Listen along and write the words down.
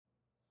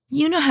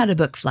You know how to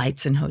book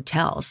flights and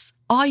hotels.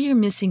 All you're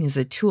missing is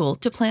a tool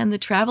to plan the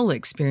travel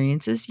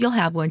experiences you'll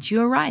have once you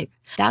arrive.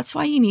 That's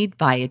why you need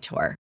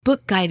Viator.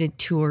 Book guided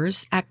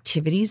tours,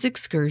 activities,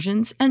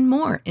 excursions, and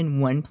more in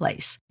one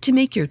place to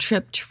make your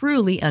trip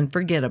truly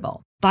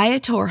unforgettable.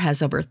 Viator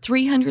has over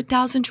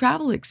 300,000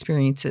 travel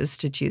experiences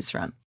to choose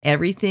from.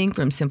 Everything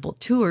from simple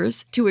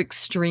tours to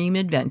extreme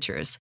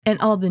adventures and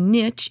all the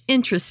niche,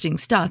 interesting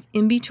stuff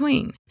in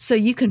between. So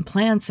you can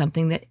plan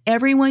something that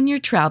everyone you're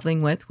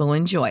traveling with will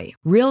enjoy.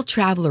 Real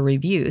traveler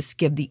reviews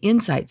give the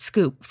inside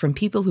scoop from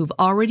people who've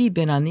already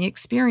been on the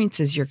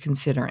experiences you're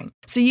considering.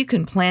 So you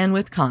can plan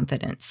with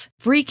confidence.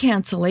 Free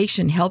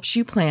cancellation helps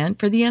you plan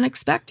for the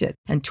unexpected.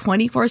 And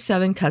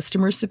 24/7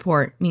 customer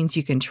support means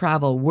you can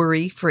travel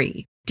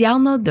worry-free.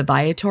 Download the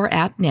Viator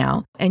app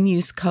now and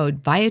use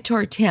code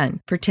Viator10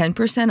 for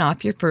 10%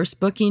 off your first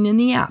booking in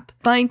the app.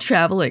 Find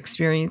travel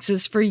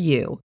experiences for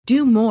you.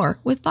 Do more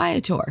with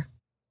Viator.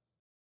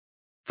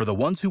 For the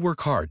ones who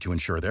work hard to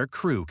ensure their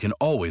crew can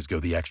always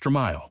go the extra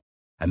mile,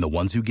 and the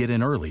ones who get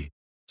in early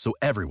so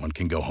everyone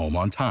can go home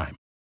on time,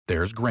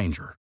 there's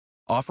Grainger,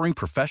 offering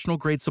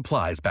professional-grade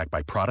supplies backed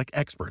by product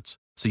experts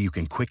so you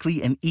can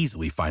quickly and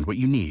easily find what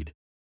you need.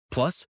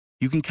 Plus,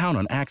 you can count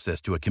on access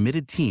to a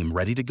committed team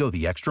ready to go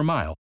the extra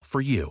mile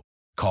for you.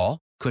 Call,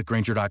 click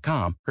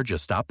Grainger.com, or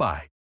just stop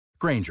by.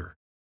 Grainger,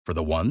 for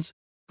the ones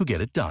who get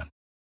it done.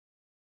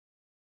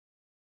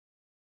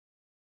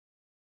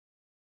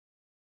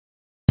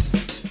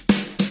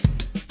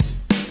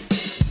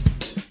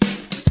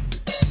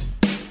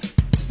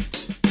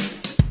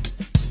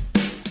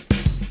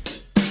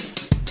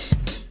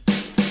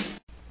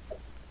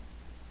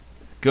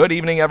 Good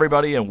evening,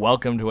 everybody, and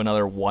welcome to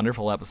another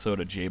wonderful episode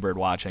of Jaybird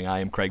Watching.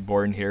 I am Craig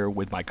Borden here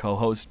with my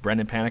co-host,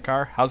 Brendan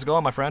Panikar. How's it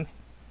going, my friend?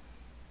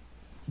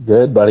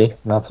 Good, buddy.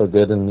 Not so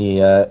good in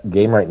the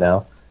game right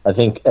now. I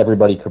think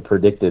everybody could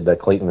predicted that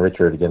Clayton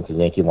Richard against the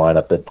Yankee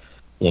lineup at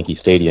Yankee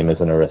Stadium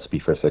isn't a recipe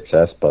for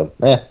success, but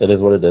it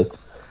is what it is.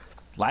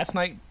 Last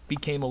night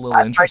became a little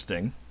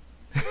interesting.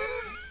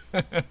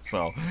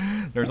 So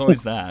there's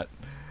always that.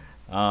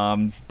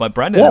 But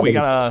Brendan, we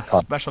got a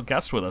special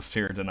guest with us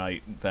here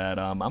tonight that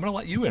I'm going to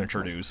let you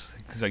introduce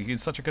because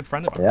he's such a good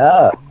friend of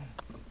ours.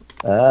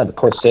 Yeah, the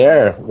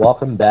Corsair.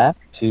 Welcome back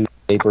to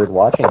Jaybird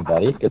Watching,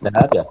 buddy. Good to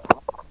have you.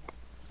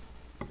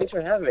 Thanks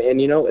for having me.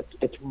 And,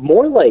 it's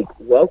more like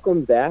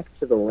welcome back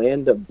to the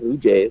land of Blue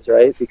Jays,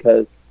 right?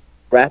 Because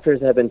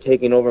Raptors have been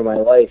taking over my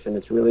life, and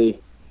it's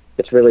really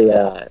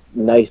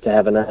nice to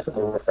have a nice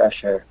little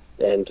refresher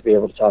and to be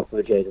able to talk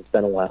Blue Jays. It's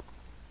been a while.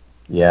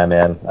 Yeah,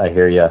 man, I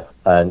hear you.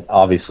 And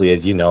obviously,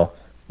 as you know,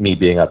 me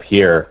being up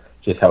here,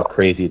 just how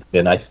crazy it's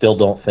been. I still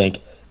don't think,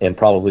 and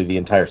probably the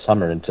entire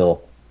summer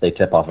until they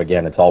tip off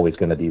again, it's always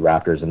going to be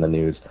Raptors in the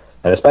news.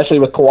 And especially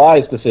with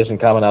Kawhi's decision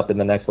coming up in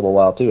the next little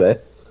while, too, eh?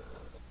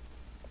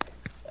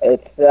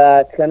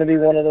 It's going to be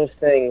one of those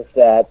things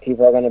that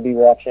people are going to be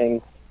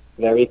watching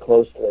very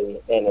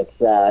closely, and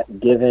it's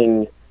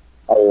giving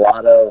a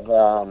lot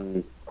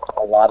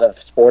of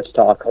sports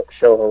talk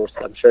show hosts,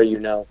 I'm sure you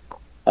know,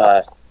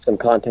 some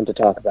content to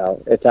talk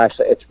about.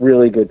 It's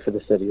really good for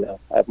the city, though,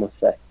 I must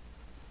say.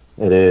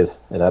 It is.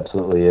 It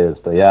absolutely is.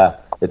 But yeah,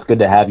 it's good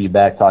to have you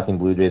back talking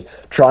Blue Jays.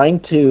 Trying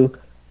to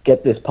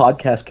get this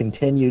podcast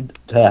continued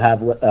to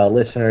have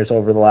listeners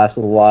over the last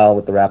little while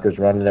with the Raptors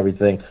run and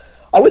everything.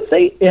 I would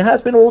say it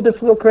has been a little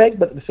difficult, Craig,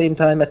 but at the same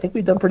time, I think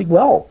we've done pretty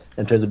well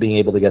in terms of being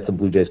able to get some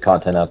Blue Jays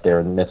content out there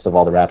in the midst of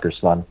all the Raptors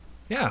fun.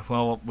 Yeah,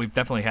 well, we've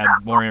definitely had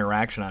more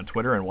interaction on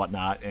Twitter and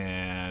whatnot,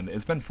 and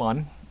it's been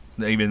fun.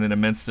 Even in the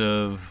midst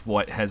of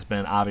what has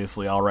been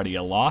obviously already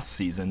a lost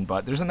season,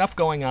 but there's enough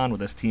going on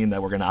with this team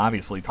that we're going to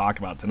obviously talk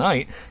about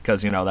tonight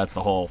because, that's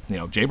the whole,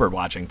 Jaybird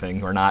watching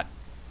thing. We're not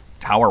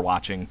tower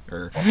watching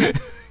or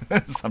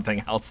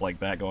something else like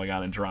that going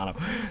on in Toronto.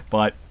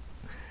 But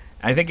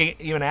I think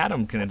even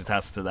Adam can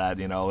attest to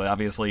that.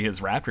 Obviously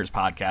his Raptors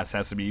podcast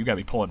has to be, you got to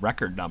be pulling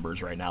record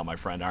numbers right now, my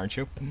friend, aren't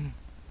you?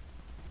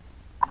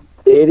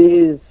 It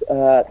is,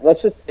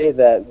 let's just say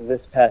that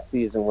this past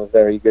season was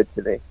very good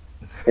to me.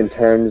 In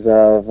terms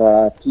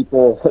of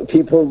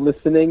people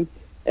listening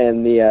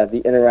and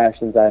the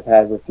interactions I've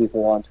had with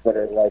people on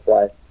Twitter,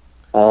 likewise,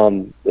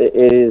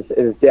 it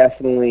is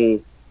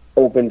definitely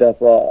opened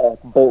up a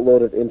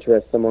boatload of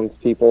interest amongst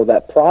people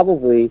that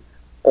probably,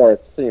 or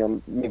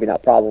maybe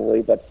not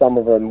probably, but some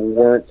of them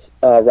weren't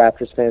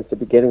Raptors fans to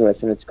begin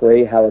with, and it's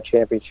great how a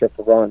championship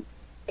run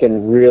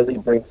can really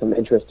bring some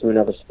interest to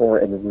another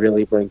sport and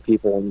really bring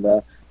people in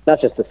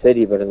not just the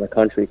city but in the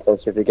country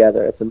closer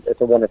together.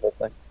 It's a wonderful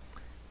thing.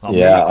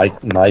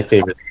 My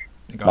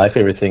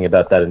favorite thing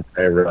about that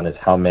entire run is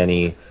how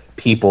many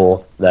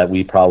people that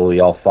we probably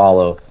all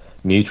follow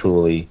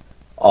mutually,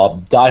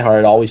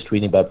 diehard, always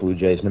tweeting about Blue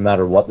Jays, no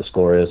matter what the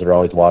score is, they're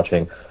always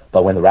watching.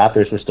 But when the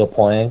Raptors were still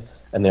playing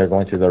and they were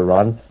going through their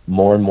run,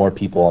 more and more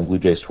people on Blue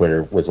Jays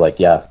Twitter was like,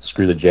 yeah,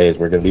 screw the Jays,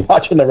 we're going to be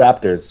watching the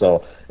Raptors.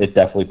 So it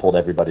definitely pulled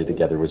everybody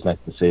together. It was nice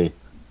to see.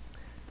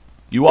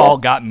 You all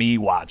got me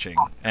watching,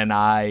 and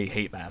I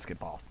hate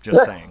basketball,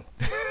 just saying.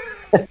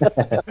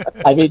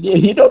 I mean,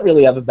 you don't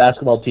really have a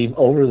basketball team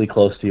overly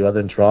close to you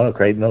other than Toronto,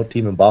 right? No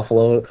team in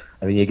Buffalo.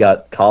 I mean, you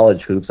got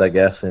college hoops, I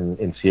guess,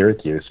 in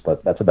Syracuse,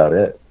 but that's about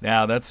it.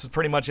 Yeah, that's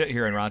pretty much it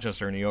here in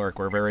Rochester, New York.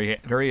 We're very,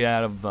 very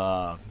out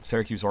of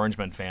Syracuse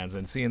Orangemen fans,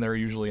 and seeing they're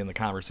usually in the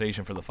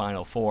conversation for the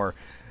Final Four,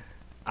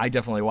 I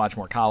definitely watch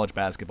more college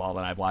basketball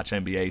than I've watched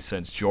NBA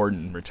since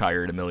Jordan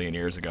retired a million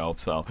years ago.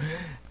 So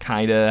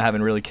kind of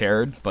haven't really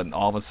cared, but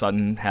all of a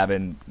sudden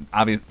having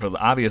for the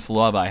obvious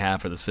love I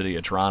have for the city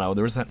of Toronto,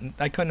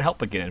 I couldn't help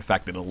but get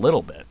infected a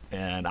little bit.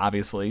 And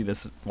obviously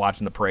this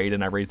watching the parade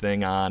and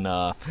everything on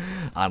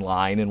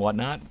online and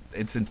whatnot,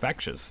 it's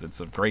infectious. It's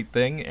a great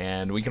thing,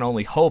 and we can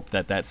only hope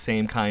that that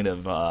same kind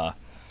of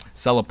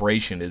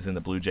celebration is in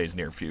the Blue Jays'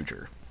 near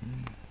future.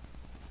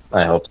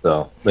 I hope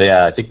so. But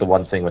yeah, I think the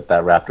one thing with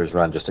that Raptors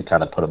run, just to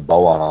kind of put a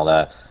bow on all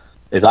that,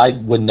 is I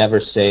would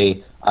never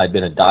say I've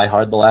been a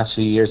diehard the last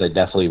few years. I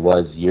definitely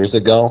was years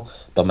ago,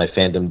 but my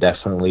fandom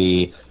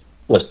definitely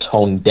was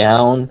toned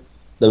down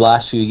the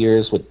last few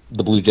years with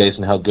the Blue Jays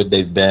and how good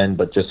they've been,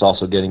 but just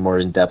also getting more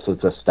in-depth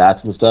with the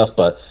stats and stuff.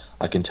 But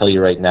I can tell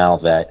you right now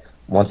that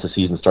once the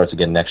season starts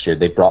again next year,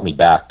 they brought me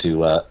back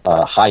to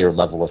a higher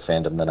level of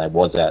fandom than I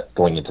was at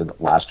going into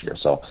last year.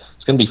 So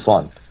it's going to be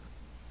fun.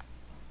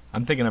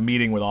 I'm thinking a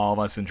meeting with all of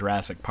us in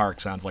Jurassic Park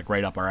sounds like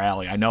right up our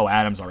alley. I know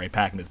Adam's already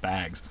packing his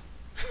bags.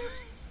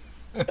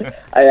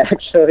 I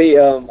actually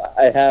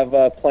I have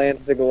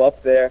plans to go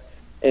up there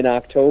in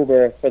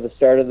October for the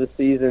start of the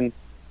season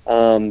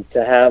to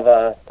have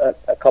a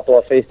couple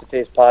of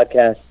face-to-face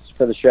podcasts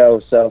for the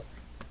show. So,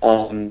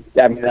 I mean,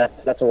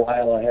 that's a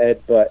while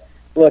ahead. But,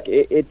 look,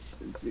 it's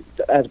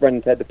as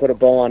Brendan said, to put a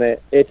bow on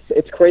it,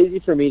 it's crazy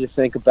for me to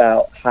think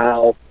about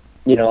how,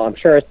 I'm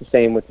sure it's the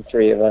same with the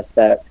three of us,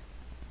 that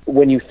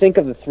when you think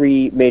of the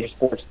three major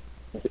sports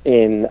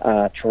in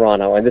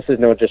Toronto, and this is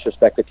no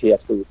disrespect to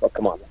TFC, but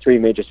come on, the three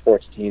major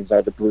sports teams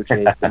are the Blue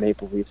Jays, the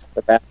Maple Leafs,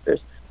 the Raptors,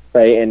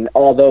 right? And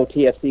although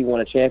TFC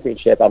won a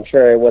championship, I'm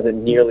sure it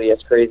wasn't nearly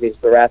as crazy as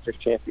the Raptors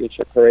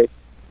championship parade.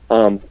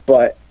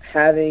 But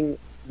having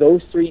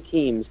those three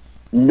teams,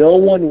 no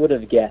one would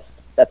have guessed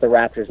that the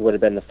Raptors would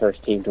have been the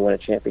first team to win a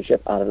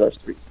championship out of those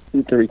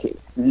three teams.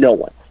 No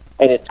one.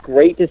 And it's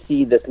great to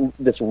see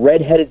this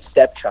redheaded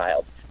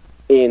stepchild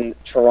in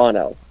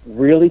Toronto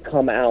really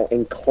come out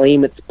and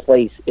claim its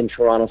place in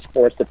Toronto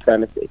sports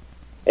supremacy.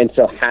 And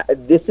so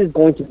this is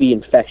going to be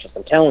infectious.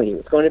 I'm telling you,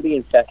 it's going to be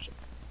infectious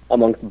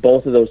amongst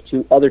both of those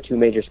other two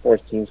major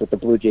sports teams with the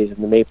Blue Jays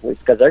and the Maple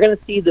Leafs, because they're going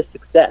to see the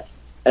success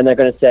and they're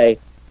going to say,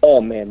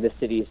 oh man, this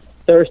city is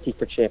thirsty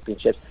for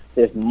championships.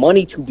 There's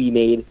money to be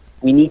made.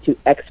 We need to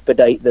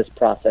expedite this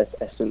process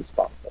as soon as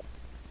possible.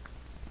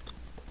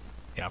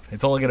 Yeah,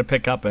 it's only going to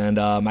pick up, and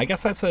I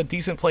guess that's a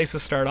decent place to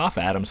start off,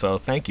 Adam, so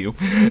thank you.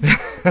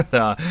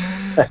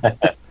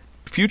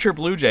 Future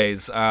Blue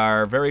Jays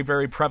are very,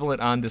 very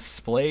prevalent on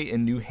display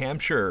in New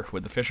Hampshire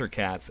with the Fisher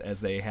Cats,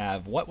 as they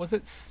have,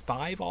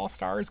 5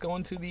 All-Stars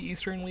going to the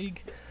Eastern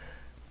League?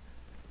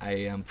 I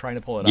am trying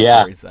to pull it up.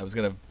 Yeah. I was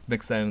going to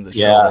mix that into the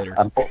show later.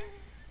 I'm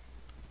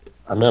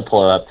going to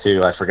pull it up,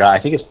 too. I forgot. I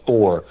think it's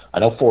 4. I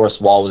know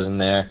Forrest Wall was in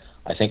there.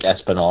 I think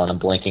Espinal, and I'm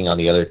blanking on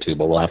the other two,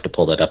 but we'll have to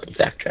pull that up and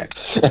fact check.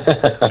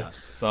 Yeah.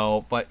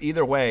 So, but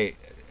either way,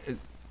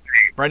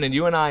 Brendan,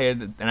 you and I,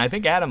 and I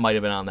think Adam might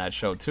have been on that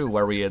show too,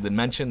 where we had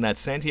mentioned that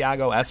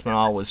Santiago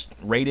Espinal was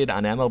rated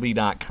on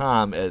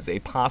MLB.com as a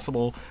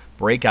possible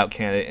breakout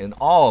candidate in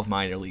all of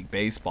minor league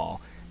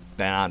baseball.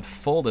 Been on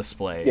full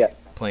display,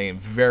 playing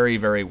very,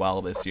 very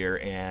well this year,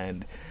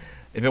 and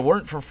if it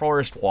weren't for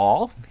Forrest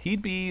Wall,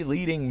 he'd be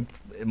leading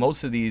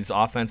most of these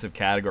offensive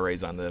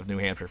categories on the New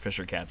Hampshire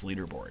Fisher Cats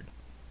leaderboard.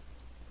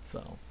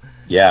 So,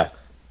 yeah,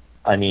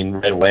 I mean,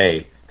 right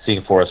away,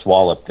 seeing Forrest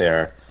Wall up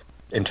there,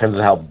 in terms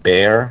of how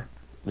bare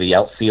the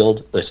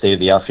state of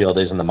the outfield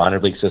is in the minor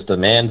league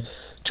system, and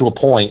to a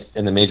point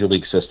in the major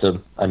league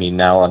system. I mean,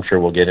 now I'm sure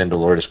we'll get into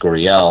Lourdes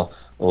Gurriel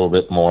a little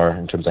bit more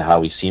in terms of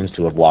how he seems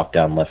to have walked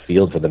down left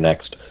field for the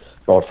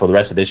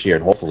rest of this year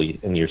and hopefully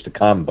in years to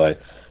come.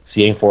 But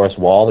seeing Forrest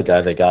Wall, the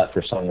guy they got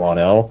for Sung Won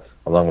Oh,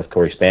 along with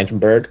Corey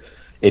Spangenberg,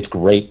 it's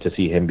great to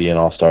see him be an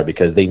all-star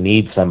because they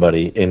need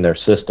somebody in their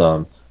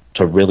system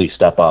to really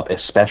step up,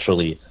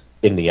 especially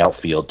in the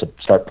outfield, to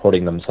start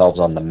putting themselves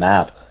on the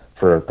map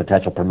for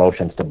potential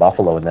promotions to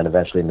Buffalo and then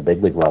eventually in the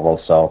big league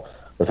level. So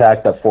the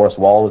fact that Forrest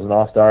Wall is an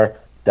all-star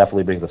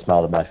definitely brings a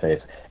smile to my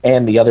face.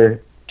 And the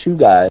other two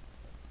guys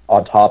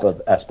on top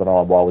of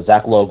Espinal and Wall was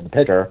Zach Logue, the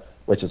pitcher,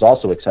 which is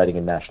also exciting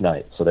in Nash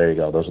Night. So there you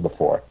go. Those are the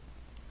 4.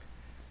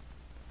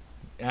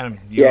 Adam,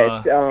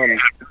 I'm sorry.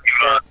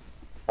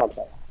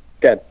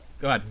 Good.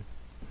 Go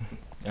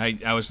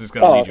ahead. I was just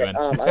going to lead you in.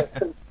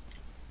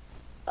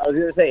 I was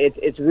going to say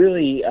it's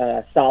really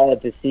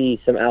solid to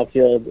see some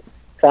outfield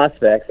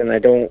prospects, and I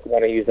don't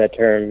want to use that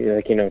term,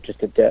 just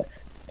to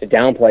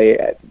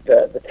downplay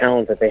the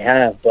talent that they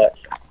have. But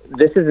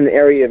this is an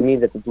area of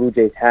need that the Blue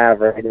Jays have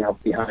right now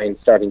behind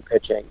starting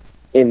pitching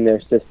in their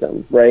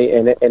system, right?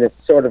 And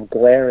it's sort of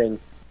glaring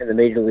in the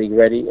major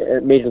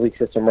league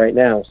system right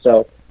now.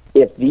 So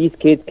if these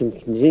kids can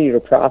continue to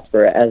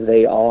prosper as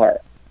they are,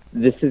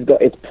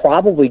 it's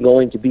probably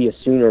going to be a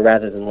sooner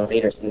rather than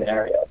later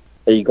scenario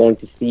that you're going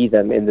to see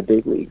them in the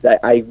big leagues.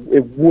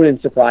 It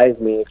wouldn't surprise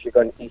me if you're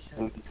going to see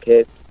some of these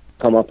kids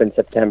come up in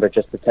September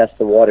just to test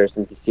the waters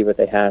and to see what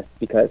they have,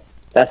 because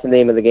that's the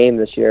name of the game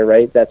this year,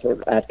 right? That's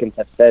what Atkins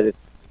have said.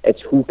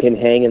 It's who can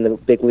hang in the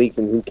big leagues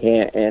and who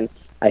can't. And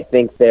I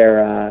think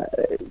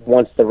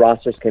once the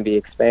rosters can be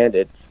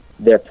expanded,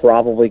 they're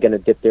probably going to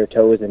dip their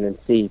toes in and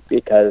see,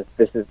 because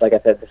this is, like I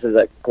said, this is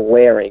a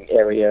glaring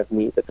area of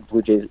need that the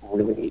Blue Jays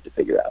really need to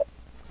figure out.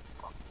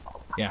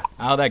 Yeah,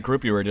 out of that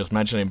group you were just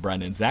mentioning,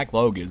 Brendan, Zach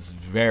Logue is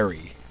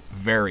very,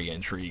 very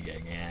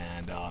intriguing.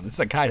 And this is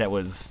a guy that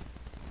was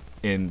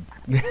in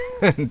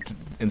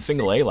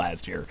single A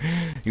last year.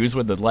 He was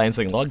with the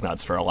Lansing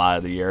Lugnuts for a lot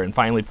of the year and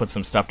finally put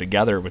some stuff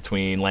together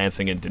between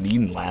Lansing and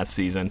Dunedin last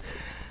season.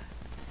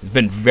 He's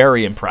been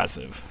very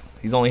impressive.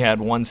 He's only had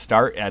one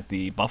start at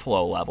the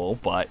Buffalo level,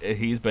 but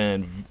he's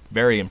been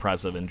very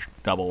impressive in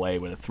Double-A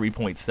with a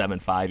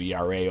 3.75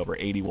 ERA over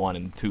 81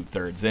 and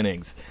 2/3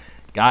 innings.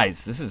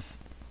 Guys, this is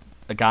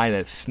a guy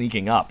that's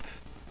sneaking up.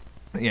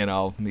 You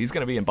know, he's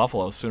going to be in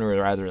Buffalo sooner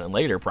rather than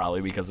later,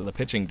 probably because of the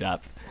pitching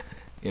depth.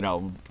 You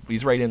know,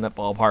 he's right in that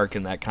ballpark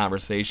in that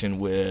conversation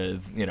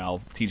with, you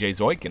know, TJ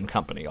Zoik and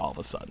company all of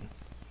a sudden.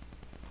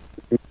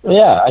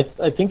 Yeah,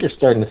 I think you're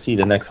starting to see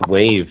the next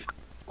wave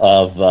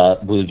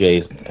of Blue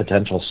Jays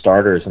potential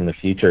starters in the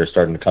future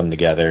starting to come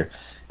together.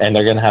 And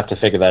they're going to have to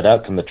figure that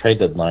out from the trade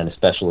deadline,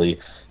 especially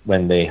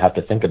when they have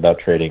to think about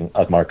trading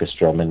Marcus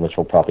Stroman, which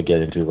we'll probably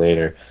get into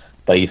later.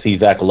 But you see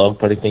Zach Logue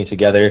putting things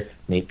together.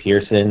 Nate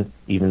Pearson,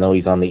 even though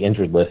he's on the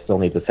injured list, still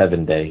needs a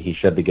 7-day. He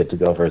should be good to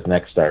go for his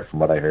next start, from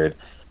what I heard.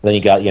 Then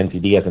you got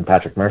Yennsy Diaz and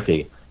Patrick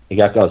Murphy. You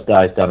got those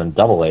guys down in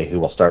Double-A who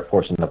will start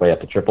forcing their way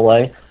up to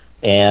Triple-A,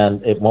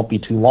 and it won't be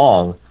too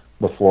long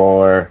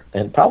before,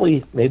 and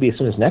probably maybe as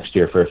soon as next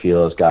year for a few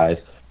of those guys,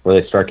 where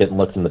they start getting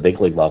looks in the big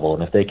league level.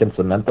 And if they can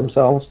cement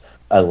themselves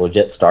as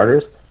legit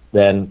starters,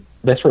 then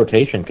this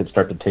rotation could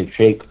start to take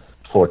shape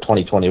for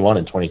 2021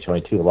 and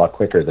 2022 a lot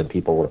quicker than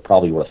people would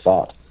have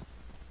thought.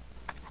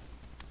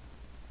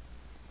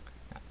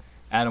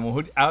 Adam,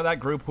 out of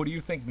that group, who do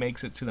you think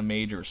makes it to the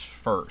majors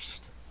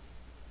first?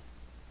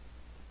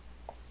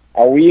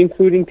 Are we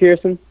including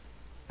Pearson?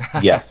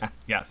 Yes.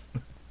 Yes.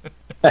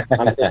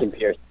 I'm thinking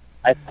Pearson.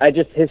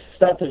 His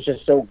stuff is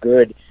just so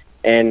good.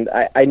 And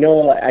I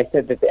know I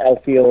said that the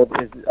outfield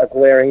is a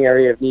glaring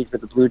area of need for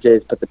the Blue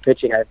Jays, but the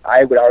pitching,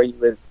 I would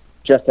argue, is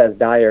just as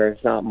dire,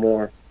 if not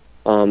more.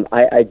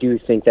 I do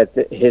think that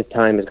his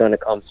time is going to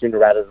come sooner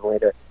rather than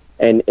later.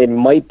 And it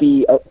might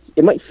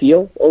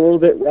feel a little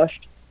bit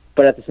rushed,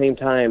 but at the same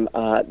time,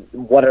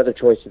 what other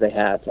choice do they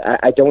have?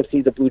 I don't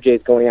see the Blue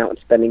Jays going out and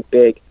spending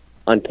big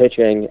on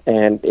pitching,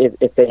 and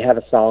if they have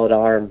a solid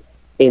arm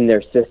in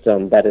their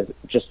system that is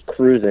just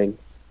cruising,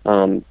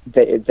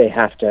 they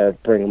have to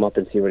bring him up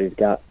and see what he's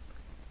got.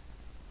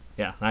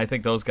 Yeah, I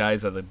think those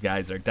guys are the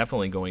guys that are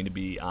definitely going to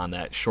be on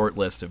that short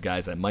list of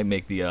guys that might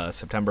make the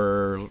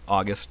September,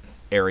 August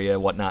area,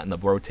 whatnot, in the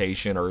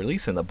rotation or at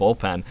least in the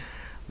bullpen.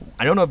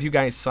 I don't know if you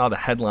guys saw the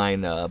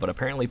headline, but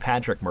apparently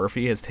Patrick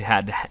Murphy has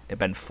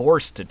been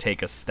forced to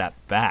take a step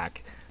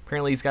back.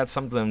 Apparently he's got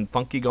something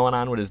funky going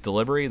on with his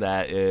delivery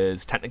that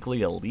is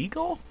technically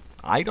illegal.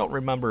 I don't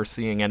remember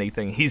seeing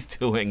anything he's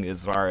doing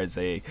as far as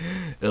a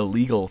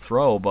illegal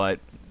throw, but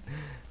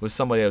was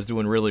somebody that was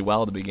doing really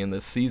well to begin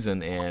this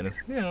season, and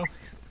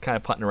he's kind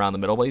of putting around the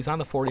middle, but he's on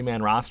the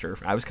 40-man roster.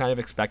 I was kind of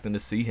expecting to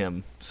see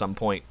him some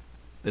point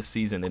this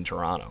season in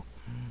Toronto.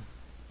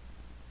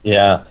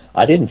 Yeah,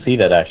 I didn't see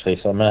that actually,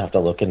 so I'm going to have to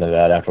look into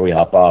that after we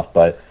hop off.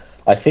 But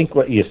I think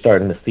what you're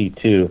starting to see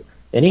too,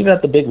 and even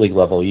at the big league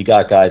level, you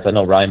got guys, I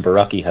know Ryan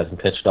Borucki hasn't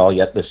pitched all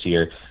yet this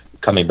year,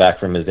 coming back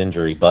from his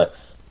injury, but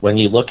when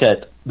you look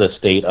at the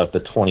state of the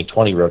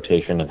 2020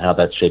 rotation and how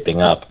that's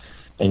shaping up,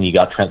 and you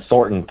got Trent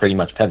Thornton pretty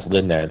much penciled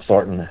in there, and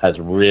Thornton has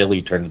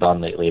really turned it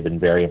on lately. I've been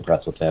very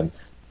impressed with him.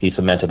 He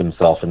cemented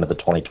himself into the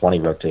 2020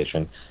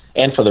 rotation,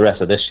 and for the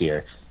rest of this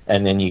year.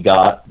 And then you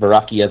got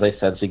Borucki, as I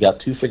said, so you got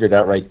two figured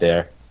out right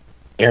there.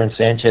 Aaron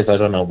Sanchez, I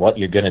don't know what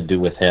you're going to do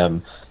with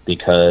him,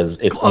 because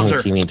it's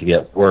only seeming to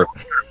get worse.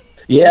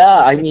 Yeah,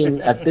 I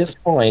mean, at this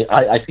point,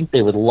 I think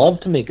they would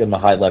love to make him a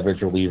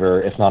high-leverage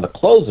reliever, if not a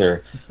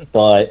closer,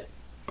 but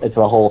it's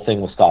the whole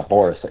thing with Scott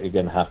Boras that you're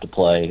going to have to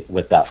play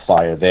with that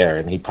fire there,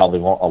 and he probably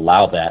won't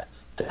allow that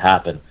to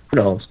happen.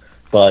 Who knows?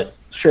 But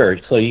sure,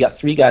 so you got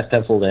three guys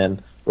penciled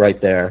in right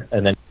there,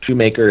 and then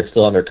Shoemaker is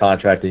still under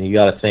contract, and you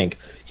got to think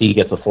he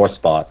gets a fourth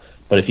spot.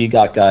 But if you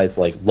got guys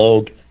like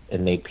Logue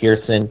and Nate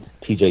Pearson,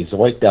 TJ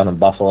Zoik down in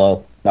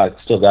Buffalo,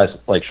 still guys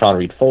like Sean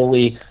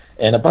Reed-Foley,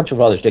 and a bunch of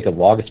others, Jacob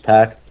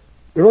Waguespack,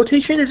 the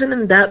rotation isn't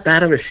in that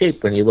bad of a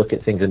shape when you look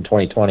at things in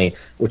 2020,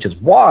 which is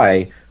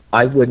why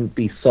I wouldn't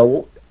be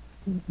so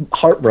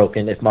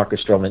heartbroken if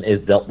Marcus Stroman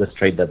is dealt this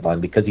trade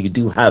deadline, because you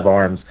do have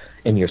arms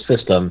in your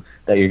system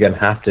that you're going to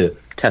have to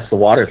test the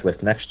waters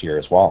with next year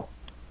as well.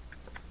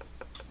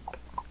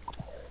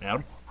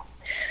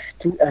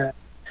 Yeah.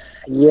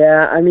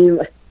 Yeah, I mean,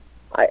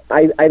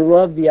 I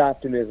love the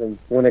optimism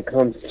when it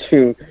comes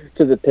to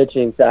the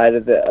pitching side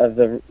of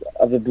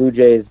the Blue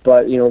Jays,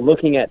 but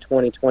looking at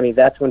 2020,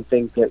 that's when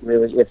things get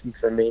really iffy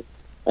for me.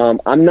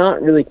 I'm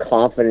not really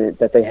confident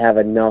that they have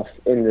enough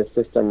in the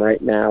system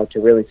right now to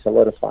really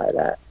solidify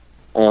that.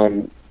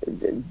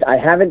 I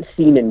haven't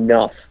seen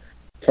enough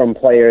from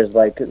players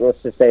like,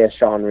 let's just say, a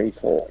Sean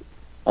Reed-Foley.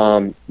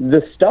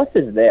 The stuff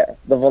is there,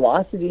 the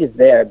velocity is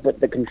there, but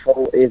the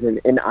control isn't,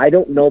 and I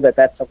don't know that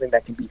that's something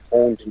that can be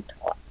honed and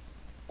taught.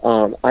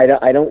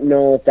 I don't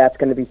know if that's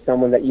going to be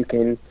someone that you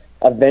can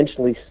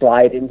eventually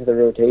slide into the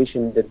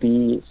rotation to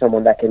be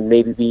someone that can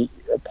maybe be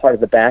a part of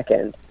the back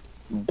end.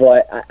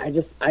 But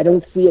I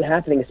don't see it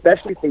happening,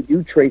 especially if they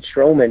do trade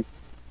Stroman.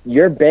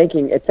 You're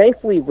banking, and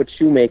thankfully with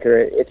Shoemaker,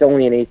 it's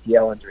only an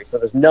ACL injury, so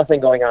there's nothing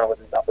going on with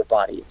his upper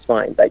body. It's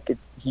fine.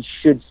 He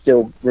should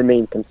still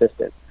remain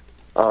consistent.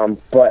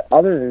 But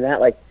other than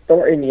that, like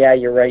Thornton, yeah,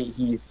 you're right.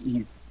 He's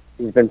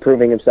been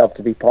proving himself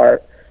to be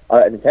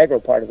an integral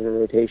part of the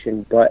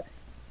rotation, but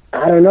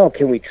I don't know.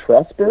 Can we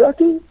trust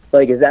Borucki?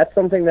 Like, is that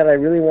something that I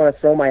really want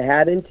to throw my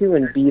hat into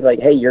and be like,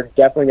 hey, you're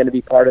definitely going to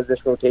be part of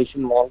this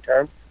rotation long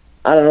term?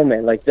 I don't know,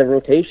 man. Like, the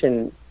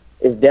rotation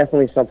is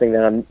definitely something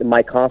that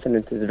my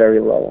confidence is very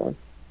low on.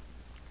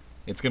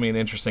 It's going to be an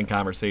interesting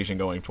conversation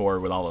going forward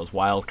with all those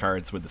wild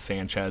cards with the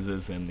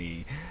Sanchez's and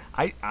the.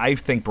 I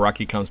think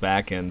Borucki comes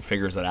back and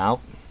figures it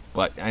out,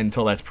 but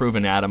until that's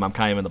proven, Adam, I'm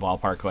kind of in the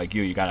ballpark like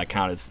you. You got to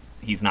count as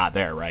he's not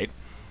there, right?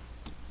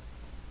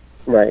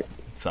 Right.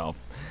 So.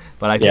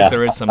 But I think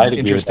there is some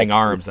interesting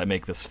arms that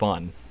make this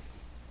fun.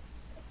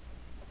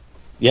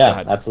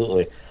 Yeah,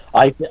 absolutely.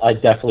 I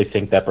definitely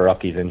think that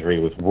Borucki's injury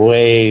was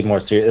way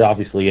more serious.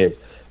 Obviously,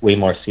 it's way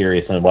more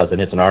serious than it was,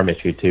 and it's an arm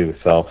issue too.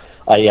 So,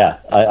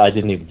 I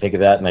didn't even think of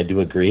that, and I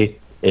do agree.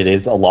 It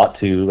is a lot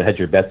to hedge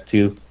your bets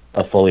to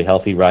a fully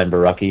healthy Ryan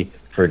Borucki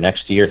for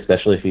next year,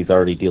 especially if he's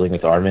already dealing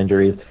with arm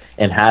injuries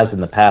and has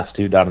in the past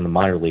too down in the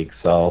minor leagues.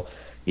 So,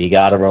 you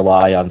got to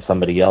rely on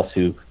somebody else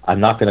who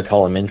I'm not going to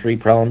call him injury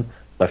prone,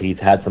 but he's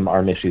had some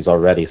arm issues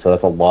already, so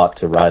that's a lot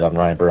to ride on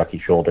Ryan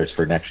Borucki's shoulders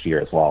for next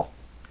year as well.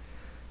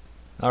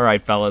 All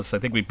right, fellas, I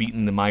think we've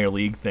beaten the minor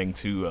league thing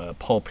to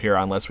pulp here,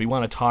 unless we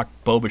want to talk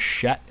Bo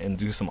Bichette and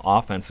do some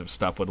offensive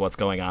stuff with what's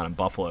going on in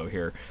Buffalo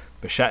here.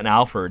 Bichette and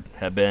Alford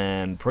have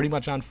been pretty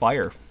much on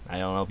fire. I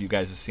don't know if you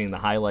guys have seen the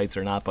highlights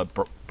or not, but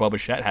Bo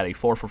Bichette had a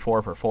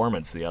 4-for-4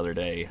 performance the other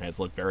day. Has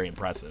looked very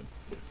impressive.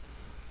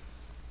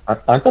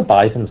 Aren't the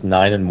Bisons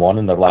 9-1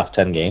 in their last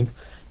 10 games?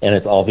 And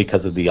it's all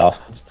because of the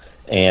offense.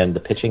 And the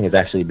pitching has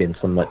actually been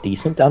somewhat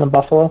decent down in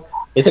Buffalo.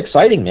 It's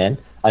exciting, man.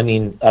 I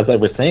mean, as I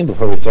was saying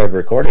before we started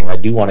recording, I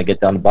do want to get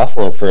down to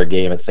Buffalo for a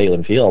game at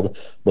Salem Field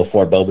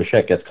before Bo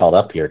Bichette gets called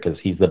up here, because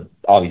he's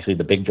obviously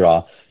the big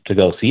draw to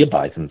go see a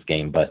Bisons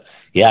game. But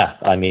yeah,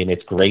 I mean,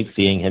 it's great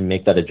seeing him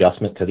make that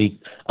adjustment, because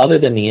other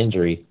than the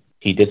injury,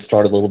 he did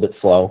start a little bit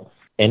slow,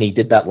 and he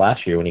did that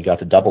last year when he got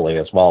to Double-A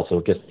as well. So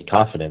it gives me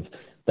confidence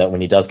that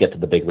when he does get to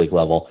the big league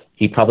level,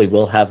 he probably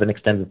will have an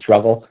extended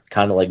struggle,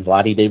 kind of like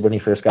Vladdy did when he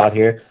first got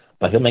here.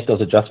 But he'll make those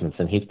adjustments,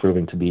 and he's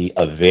proving to be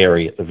a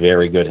very,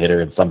 very good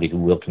hitter and somebody who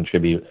will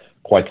contribute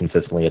quite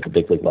consistently at the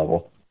big league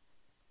level.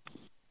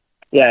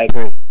 Yeah, I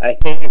agree. I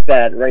think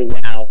that right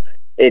now,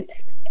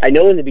 I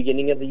know in the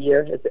beginning of the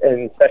year,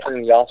 and especially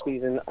in the off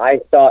season, I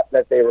thought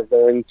that they were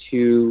going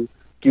to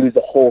do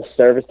the whole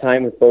service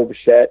time with Bo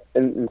Bichette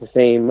in the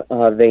same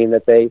vein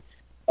that they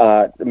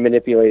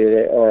manipulated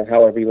it, or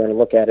however you want to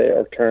look at it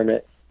or term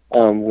it,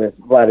 with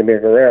Vladimir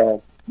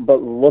Guerrero.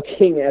 But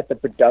looking at the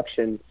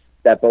production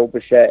that Bo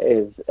Bichette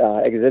is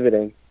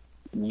exhibiting,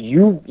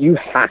 you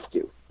have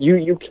to.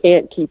 You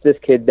can't keep this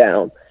kid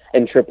down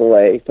in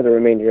AAA for the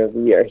remainder of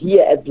the year. He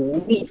at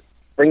least,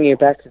 bringing it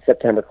back to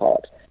September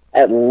call-ups,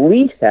 at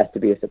least has to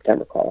be a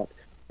September call-up.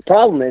 The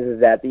problem is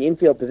that the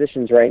infield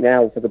positions right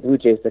now for the Blue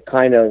Jays are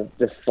kind of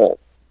just full.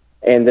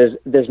 And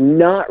there's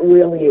not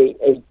really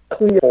a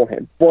clear for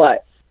him.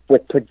 But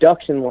with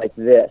production like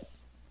this,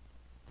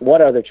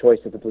 what other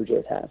choice does the Blue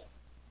Jays have?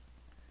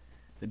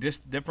 The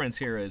difference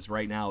here is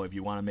right now if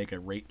you want to make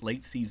a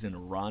late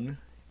season run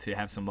to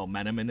have some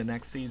momentum in the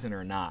next season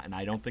or not. And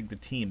I don't think the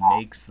team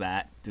makes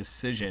that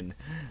decision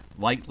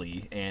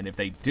lightly. And if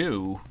they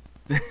do,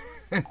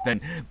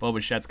 then Bo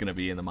Bichette's going to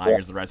be in the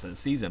minors the rest of the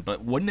season.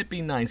 But wouldn't it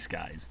be nice,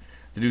 guys,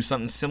 to do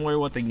something similar to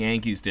what the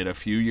Yankees did a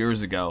few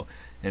years ago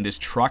and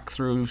just truck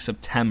through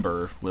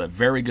September with a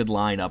very good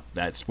lineup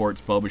that sports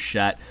Bo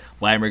Bichette,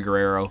 Vladimir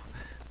Guerrero,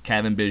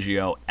 Kevin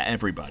Biggio,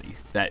 everybody.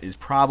 That is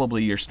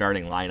probably your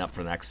starting lineup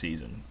for next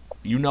season.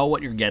 You know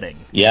what you're getting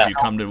if you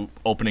come to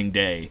opening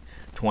day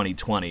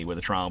 2020 with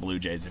the Toronto Blue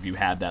Jays, if you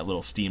have that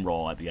little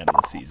steamroll at the end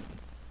of the season.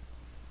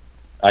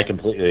 I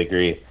completely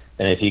agree.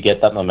 And if you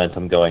get that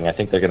momentum going, I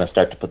think they're going to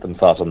start to put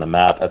themselves on the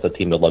map as a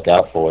team to look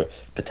out for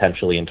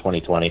potentially in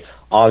 2020.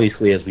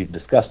 Obviously, as we've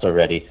discussed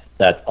already,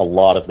 that a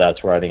lot of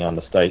that's riding on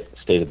the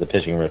state of the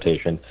pitching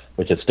rotation,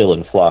 which is still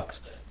in flux.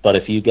 But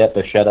if you get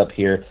Bichette up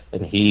here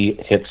and he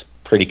hits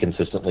pretty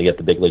consistently at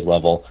the big league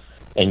level,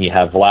 and you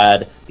have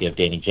Vlad, you have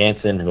Danny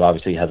Jansen, who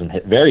obviously hasn't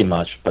hit very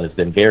much, but has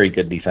been very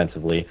good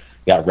defensively,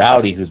 You got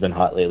Rowdy, who's been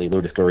hot lately,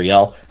 Lourdes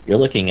Gurriel. You're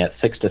looking at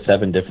 6 to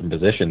 7 different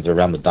positions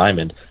around the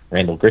diamond,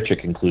 Randall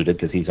Grichuk included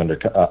because he's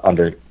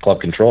under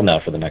club control now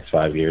for the next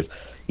 5 years.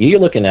 You're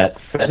looking at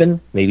 7,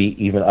 maybe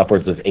even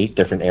upwards of 8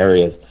 different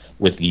areas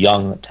with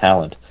young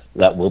talent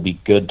that will be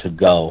good to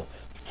go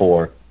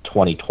for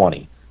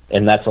 2020.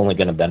 And that's only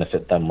going to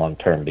benefit them long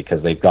term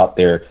because they've got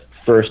their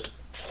first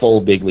full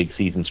big league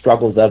season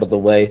struggles out of the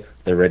way.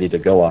 They're ready to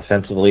go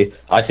offensively.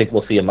 I think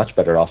we'll see a much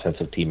better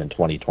offensive team in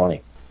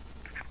 2020.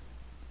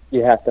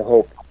 You have to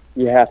hope.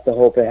 You have to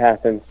hope it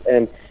happens.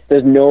 And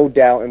there's no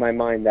doubt in my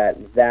mind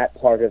that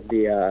part of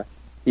the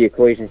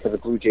equation for the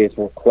Blue Jays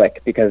will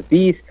click because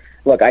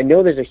look, I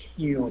know there's a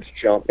huge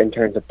jump in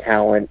terms of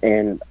talent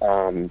and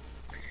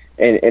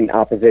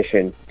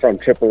opposition from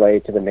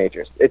AAA to the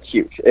majors. It's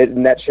huge,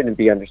 and that shouldn't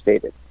be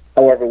understated.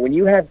 However, when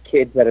you have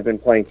kids that have been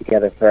playing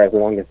together for as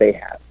long as they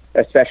have,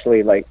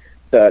 especially like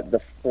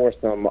the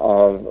foursome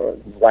of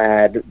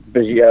Vlad,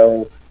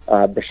 Biggio,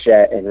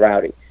 Bichette, and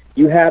Rowdy,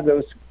 you have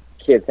those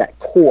kids, that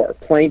core,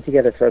 playing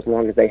together for as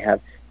long as they have.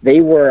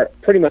 They were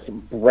pretty much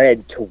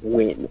bred to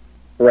win,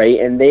 right?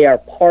 And they are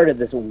part of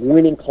this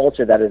winning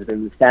culture that has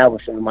been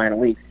established in the minor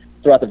leagues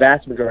throughout the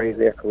vast majority of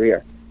their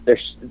career.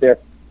 They're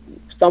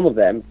some of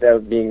them,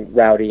 being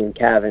Rowdy and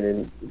Cavan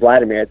and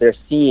Vladimir, they're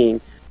seeing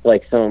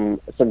like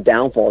some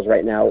downfalls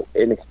right now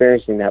in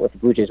experiencing that with the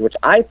Blue Jays, which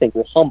I think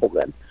will humble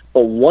them.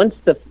 But once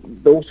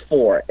those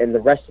 4 and the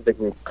rest of the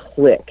group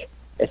click,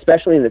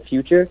 especially in the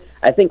future,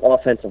 I think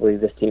offensively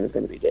this team is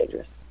going to be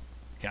dangerous.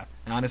 Yeah,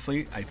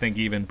 honestly, I think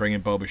even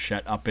bringing Bo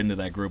Bichette up into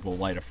that group will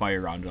light a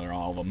fire under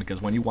all of them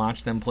because when you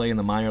watch them play in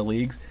the minor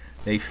leagues,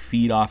 they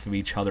feed off of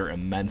each other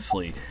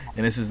immensely.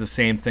 And this is the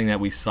same thing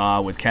that we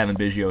saw with Cavan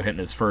Biggio hitting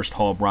his first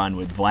home run,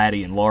 with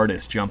Vladdy and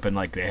Lourdes jumping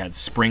like they had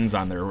springs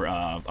on their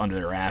under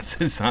their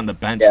asses on the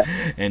bench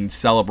and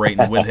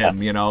celebrating with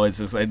him. You know, it's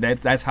just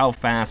that's how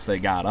fast they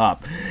got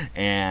up.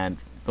 And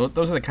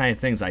those are the kind of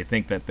things I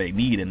think that they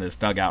need in this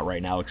dugout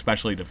right now,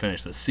 especially to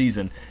finish the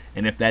season.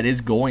 And if that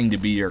is going to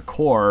be your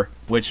core,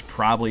 which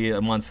probably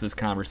amongst this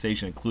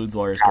conversation includes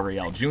Lourdes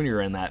Gurriel Jr.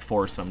 in that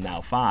foursome,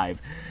 now 5,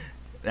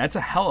 that's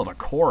a hell of a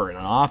core in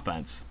an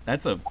offense.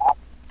 That's a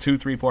 2,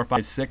 3, 4,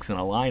 5, 6 in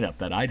a lineup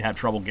that I'd have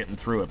trouble getting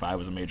through if I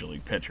was a major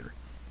league pitcher.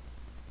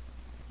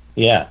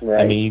 Yeah,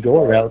 right. I mean, you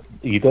go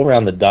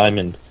around the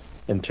diamond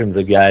in terms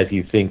of guys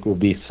you think will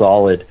be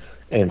solid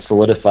and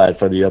solidified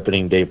for the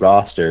opening day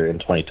roster in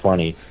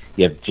 2020.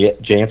 You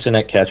have Jansen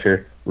at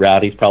catcher.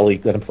 Rowdy's probably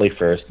going to play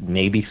first.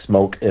 Maybe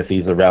Smoke if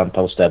he's around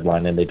post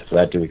deadline and they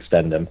decide to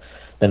extend him.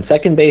 Then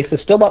second base is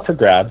still up for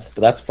grabs,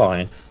 but that's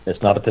fine.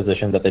 It's not a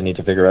position that they need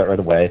to figure out right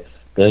away.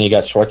 Then you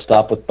got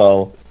shortstop with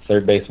Bo,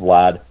 third base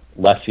Vlad,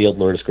 left field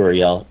Lourdes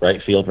Gurriel,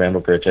 right field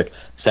Randall Grichuk,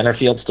 center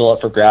field still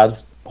up for grabs.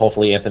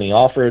 Hopefully Anthony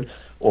Alford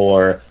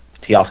or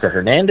Teoscar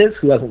Hernandez,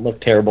 who hasn't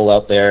looked terrible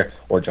out there,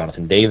 or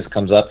Jonathan Davis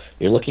comes up.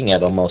 You're looking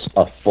at almost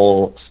a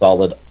full,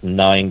 solid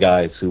 9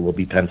 guys who will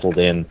be penciled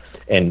in,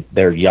 and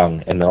they're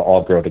young, and they'll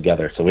all grow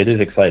together. So it is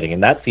exciting,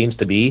 and that seems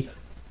to be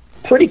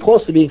pretty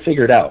close to being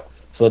figured out.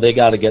 So they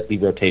got to get the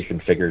rotation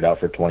figured out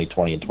for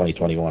 2020 and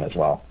 2021 as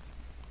well.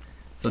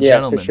 So, yeah,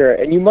 gentlemen, for sure.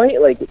 And you might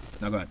No,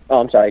 go ahead.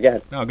 Oh, I'm sorry. Go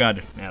ahead. No, go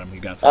ahead, Adam. You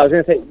got something. I was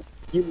going to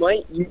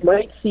say you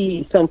might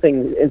see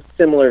something in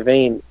similar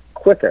vein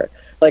quicker.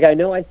 Like I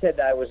know I said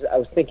that I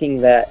was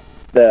thinking that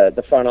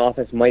the front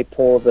office might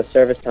pull the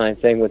service time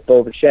thing with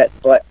Bo Bichette,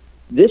 but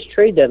this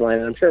trade deadline,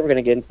 and I'm sure we're going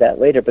to get into that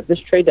later, but this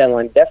trade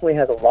deadline definitely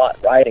has a lot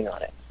riding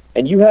on it.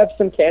 And you have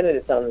some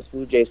candidates on this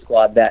Blue Jays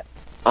squad that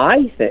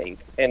I think,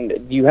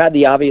 and you had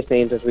the obvious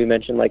names as we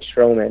mentioned, like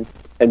Stroman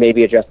and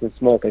maybe a Justin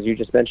Smoke, as you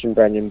just mentioned,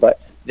 Brendan,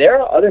 but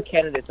there are other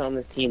candidates on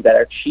this team that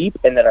are cheap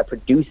and that are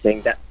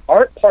producing that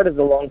aren't part of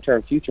the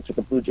long-term future for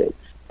the Blue Jays.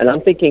 And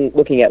I'm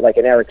looking at like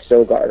an Eric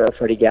Sogard or a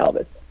Freddie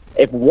Galvis.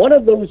 If one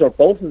of those or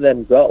both of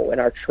them go and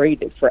are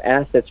traded for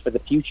assets for the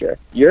future,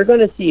 you're going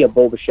to see a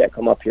Bo Bichette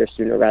come up here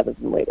sooner rather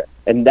than later.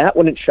 And that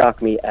wouldn't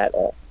shock me at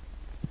all.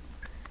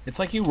 It's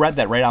like you read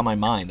that right out of my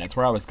mind. That's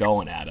where I was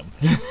going, Adam.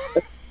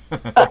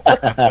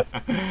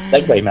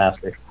 Segue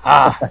master.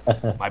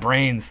 My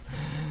brains.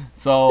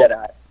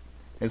 So,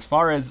 as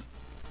far as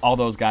all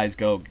those guys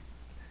go,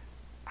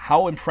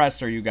 how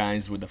impressed are you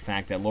guys with the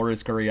fact that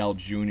Lourdes Gurriel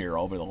Jr.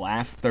 over the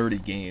last 30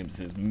 games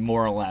has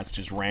more or less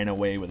just ran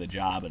away with a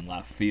job in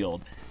left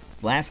field?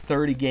 Last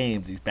 30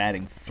 games, he's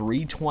batting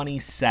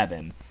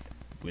 .327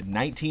 with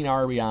 19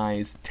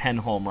 RBIs, 10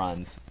 home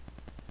runs.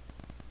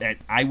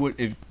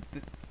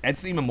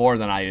 That's even more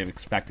than I had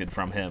expected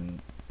from him,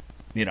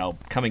 you know,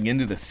 coming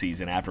into the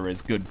season after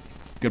his good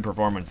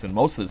performance in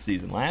most of the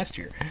season last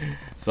year.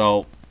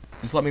 So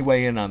just let's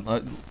weigh in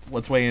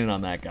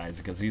on that, guys,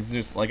 because he's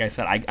just, like I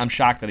said, I'm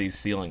shocked that he's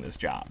stealing this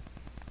job.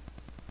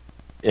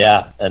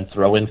 Yeah, and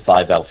throw in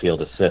 5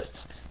 outfield assists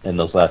in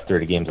those last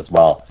 30 games as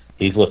well.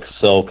 He's looked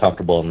so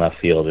comfortable in left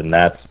field, and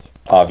that's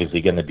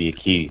obviously going to be a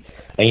key.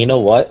 And you know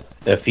what?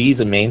 If he's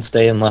a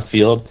mainstay in left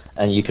field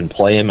and you can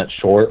play him at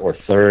short or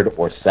third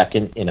or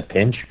second in a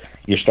pinch,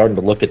 you're starting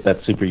to look at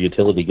that super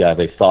utility guy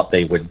they thought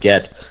they would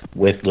get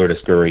with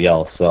Lourdes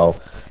Gurriel. So,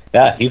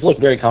 yeah, he's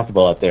looked very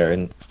comfortable out there.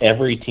 And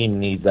every team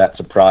needs that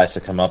surprise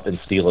to come up and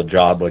steal a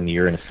job when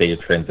you're in a state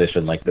of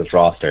transition like this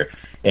roster.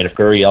 And if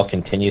Gurriel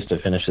continues to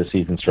finish the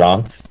season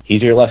strong,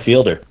 he's your left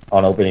fielder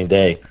on opening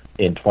day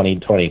in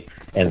 2020.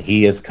 And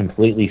he has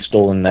completely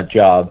stolen that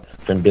job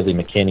from Billy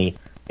McKinney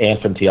and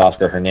from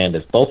Teoscar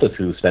Hernandez, both of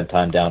who spent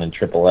time down in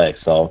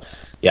AAA. So,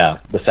 yeah,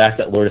 the fact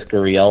that Lourdes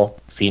Gurriel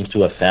seems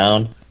to have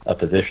found a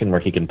position where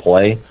he can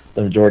play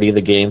the majority of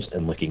the games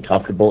and looking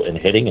comfortable in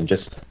hitting and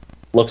just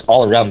looks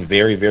all around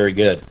very, very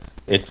good.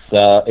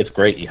 It's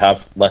great. You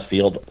have left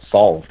field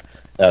solved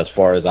as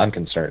far as I'm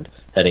concerned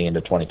heading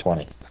into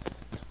 2020.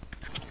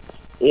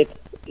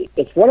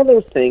 It's one of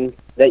those things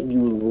that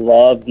you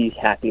love, these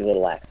happy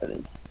little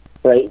accidents,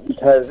 right?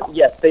 Because,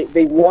 yes,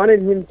 they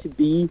wanted him to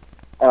be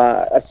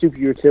a super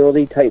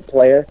utility type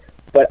player,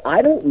 but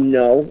I don't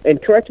know, and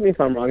correct me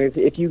if I'm wrong,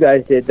 if you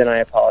guys did, then I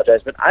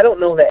apologize, but I don't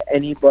know that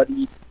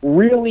anybody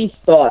really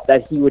thought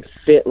that he would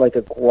fit like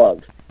a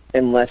glove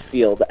in left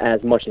field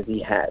as much as he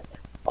has.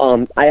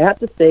 I have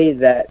to say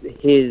that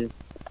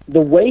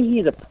the way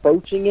he's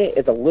approaching it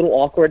is a little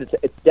awkward.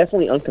 It's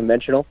definitely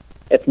unconventional.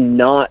 It's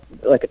not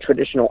like a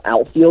traditional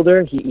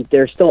outfielder.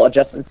 There's still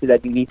adjustments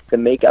that he needs to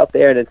make out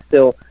there, and it's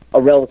still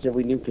a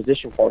relatively new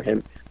position for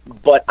him.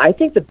 But I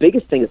think the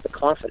biggest thing is the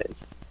confidence,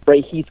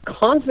 right? He's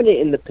confident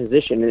in the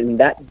position, and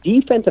that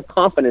defensive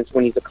confidence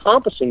when he's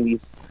accomplishing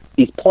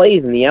these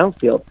plays in the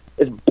outfield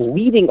is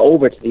bleeding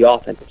over to the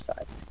offensive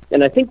side.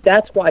 And I think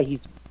that's why he's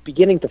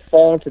beginning to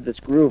fall into this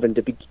groove and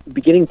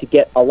beginning to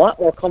get a lot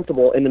more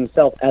comfortable in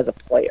himself as a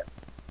player.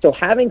 So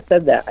having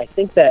said that, I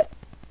think that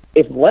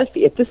if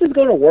this is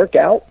going to work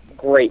out,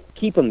 great.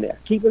 Keep him there.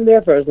 Keep him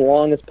there for as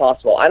long as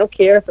possible. I don't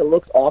care if it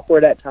looks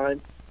awkward at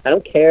times. I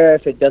don't care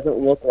if it doesn't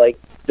look like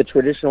the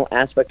traditional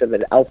aspect of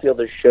an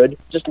outfielder should.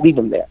 Just leave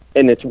him there.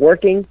 And it's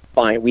working,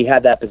 fine. We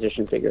have that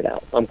position figured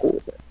out. I'm cool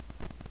with it.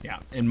 Yeah,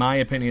 in my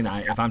opinion,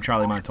 if I'm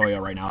Charlie Montoya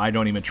right now, I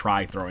don't even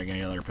try throwing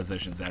any other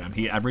positions at him.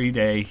 Every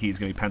day he's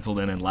going to be penciled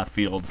in left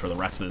field for the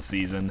rest of the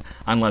season,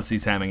 unless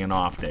he's having an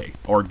off day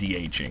or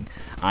DHing.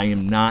 I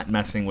am not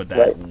messing with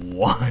that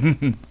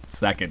 1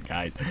 second,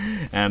 guys.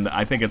 And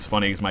I think it's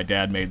funny because my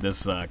dad made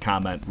this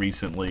comment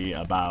recently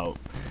about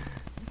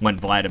when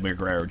Vladimir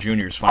Guerrero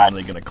Jr. is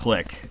finally going to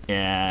click,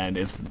 and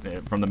it's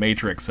from the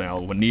Matrix.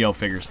 When Neo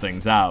figures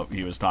things out,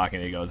 he was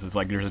talking. He goes, "It's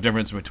like there's a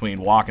difference between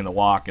walking the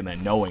walk and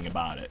then knowing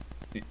about it."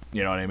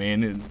 You know what I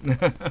mean?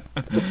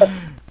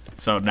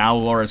 So now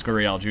Lourdes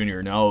Gurriel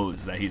Jr.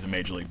 knows that he's a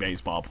Major League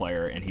Baseball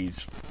player, and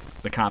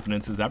the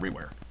confidence is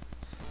everywhere.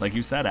 Like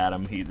you said,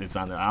 Adam, it's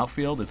on the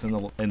outfield, it's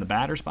in the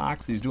batter's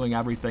box. He's doing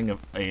everything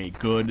a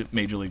good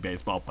Major League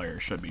Baseball player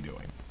should be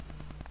doing.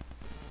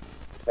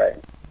 Right.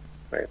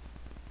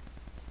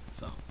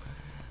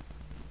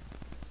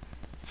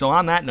 So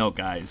on that note,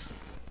 guys,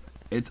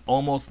 it's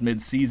almost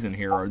mid-season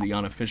here, or the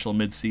unofficial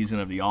mid-season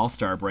of the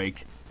All-Star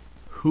break.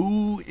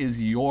 Who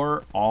is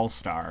your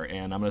all-star?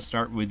 And I'm going to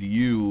start with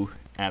you,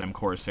 Adam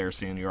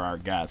Korsarsian, you're our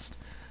guest.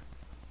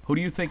 Who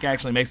do you think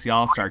actually makes the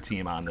all-star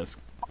team on this,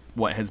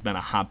 what has been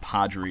a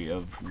haphazard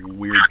of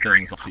weird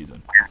things all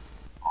season?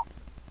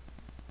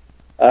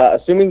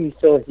 Assuming he's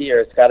still here,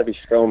 it's got to be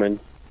Stroman.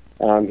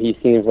 He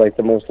seems like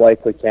the most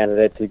likely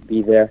candidate to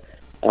be there.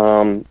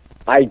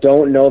 I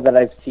don't know that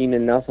I've seen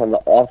enough on the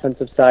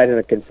offensive side on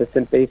a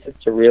consistent basis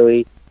to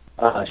really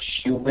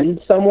shoe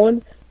in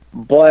someone,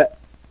 but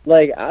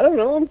I don't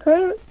know. I'm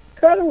kind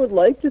of would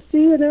like to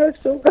see an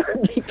Eric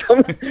Sogard become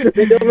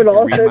an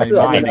all-star. Read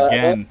my mind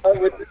again.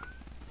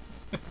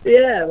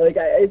 Yeah,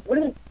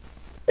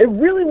 it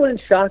really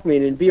wouldn't shock me,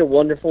 and it'd be a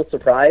wonderful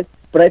surprise.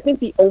 But I think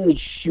the only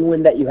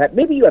shoe-in that you have,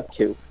 maybe you have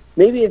two.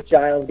 Maybe if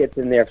Giles gets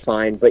in there,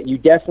 fine. But I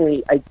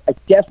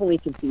definitely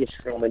can see a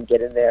Stroman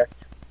get in there.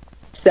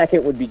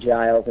 Second would be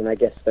Giles, and I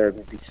guess third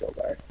would be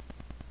Sogard.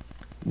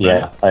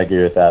 Yeah, I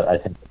agree with that. I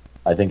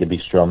think it'd be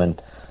Stroman.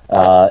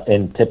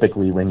 And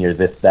typically when you're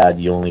this bad,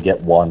 you only get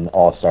one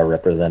all-star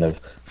representative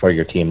for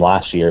your team.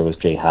 Last year was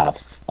Jay Happ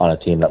on a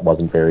team that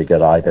wasn't very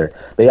good either.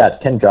 But yeah,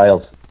 Ken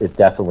Giles is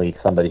definitely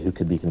somebody who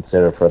could be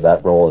considered for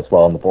that role as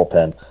well in the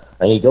bullpen.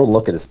 And you go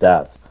look at his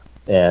stats,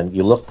 and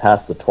you look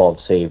past the 12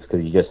 saves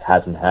because he just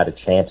hasn't had a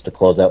chance to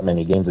close out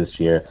many games this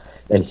year.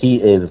 And he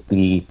is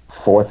the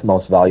fourth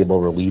most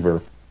valuable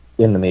reliever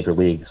in the major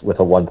leagues with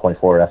a 1.4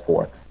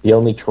 F4. He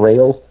only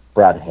trails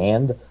Brad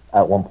Hand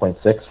at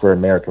 1.6 for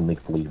American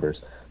League relievers.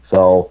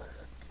 So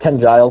Ken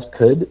Giles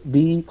could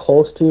be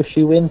close to a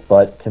shoe-in,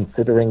 but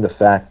considering the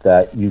fact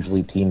that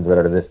usually teams that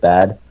are this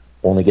bad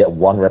only get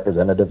one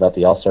representative at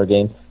the All-Star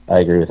game, I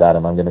agree with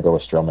Adam. I'm going to go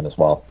with Stroman as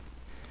well.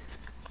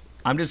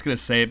 I'm just going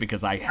to say it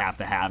because I have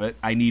to have it.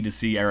 I need to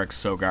see Eric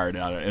Sogard in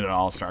an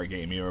All-Star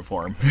game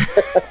uniform.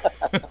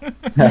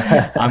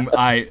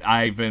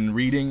 I've been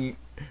reading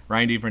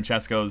Ryan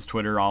DiFrancesco's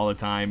Twitter all the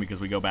time because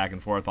we go back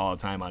and forth all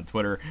the time on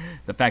Twitter.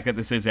 The fact that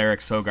this is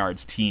Eric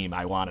Sogard's team,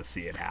 I want to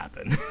see it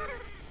happen.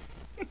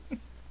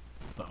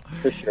 So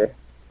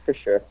For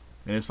sure.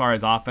 And as far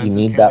as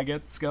offensive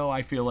candidates go,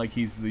 I feel like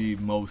he's the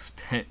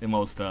most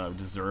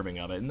deserving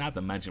of it. And not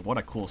to mention, what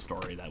a cool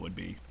story that would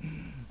be.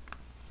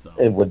 So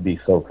it would be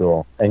so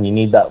cool. And you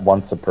need that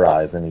one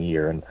surprise in a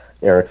year, and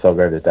Eric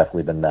Sogard has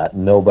definitely been that.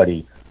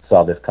 Nobody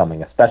saw this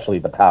coming, especially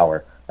the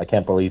power. I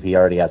can't believe he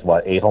already has,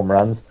 8 home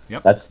runs?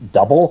 Yep. That's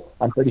double,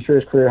 I'm pretty sure,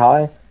 his career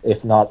high,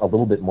 if not a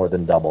little bit more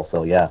than double.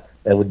 So, yeah,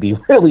 it would be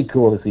really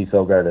cool to see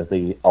Sogard as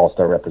the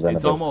All-Star representative.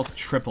 It's almost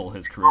triple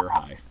his career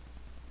high.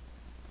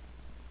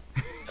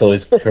 So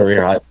his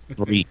career high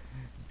 3.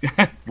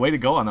 Way to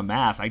go on the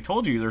math. I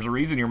told you there's a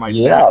reason you're my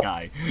stat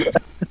guy.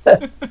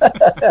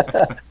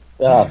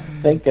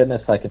 Thank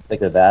goodness I could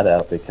figure that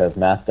out, because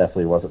math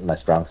definitely wasn't my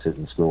strong suit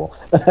in school.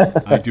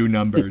 I do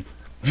numbers.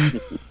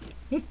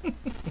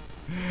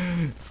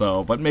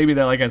 So, but maybe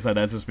that, like I said,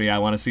 that's just me. I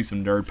want to see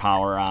some nerd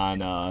power on,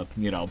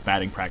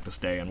 batting practice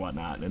day and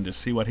whatnot, and just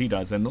see what he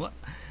does. And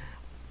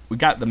we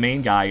got the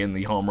main guy in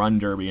the home run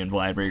derby in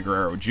Vladimir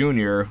Guerrero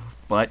Jr.,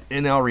 but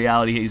in all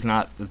reality, he's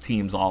not the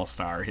team's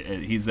all-star.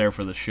 He's there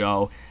for the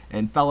show.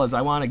 And fellas, I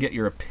want to get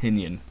your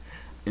opinion.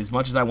 As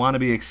much as I want to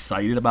be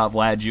excited about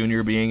Vlad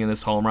Jr. being in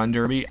this home run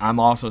derby, I'm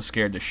also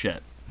scared to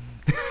shit.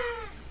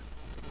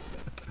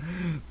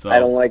 So, I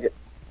don't like it.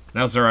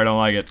 No, sir, I don't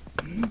like it.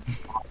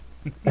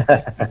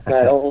 I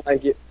don't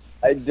like it.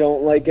 I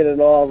don't like it at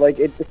all.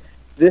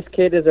 This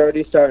kid is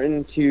already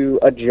starting to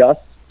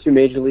adjust to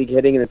Major League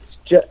hitting, and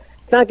it's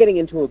not getting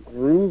into a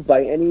groove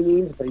by any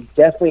means, but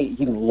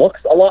he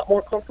looks a lot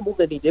more comfortable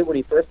than he did when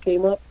he first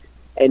came up.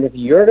 And if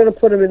you're going to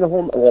put him in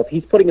if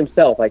he's putting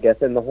himself, I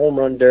guess, in the home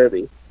run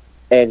derby,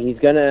 and he's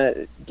going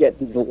to get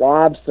these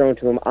lobs thrown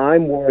to him,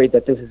 I'm worried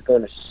that this is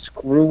going to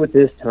screw with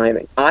his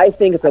timing. I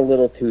think it's a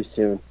little too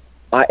soon.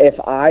 If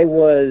I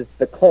was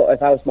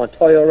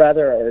Montoya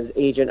or his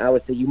agent, I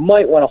would say you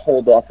might want to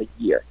hold off a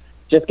year.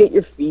 Just get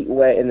your feet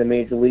wet in the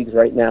major leagues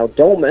right now.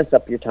 Don't mess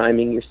up your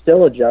timing. You're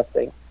still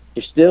adjusting.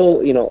 You're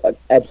still,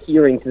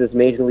 adhering to this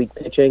major league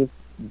pitching.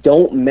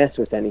 Don't mess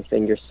with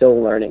anything. You're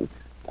still learning.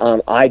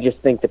 I just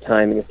think the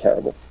timing is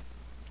terrible.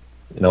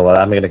 You know what?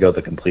 I'm going to go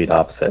the complete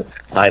opposite.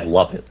 I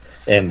love it.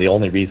 And the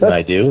only reason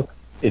I do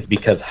is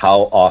because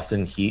how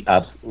often he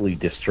absolutely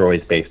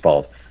destroys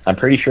baseballs. I'm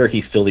pretty sure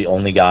he's still the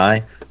only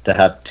guy to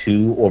have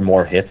 2 or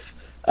more hits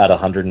at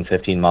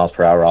 115 miles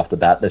per hour off the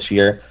bat this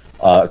year,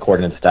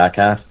 according to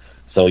StatCast.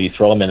 So you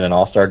throw him in an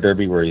All-Star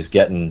Derby where he's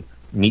getting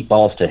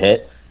meatballs to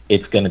hit,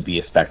 it's going to be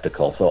a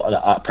spectacle. So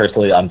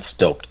personally, I'm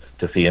stoked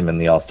to see him in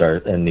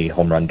the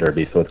home run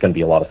derby. So it's going to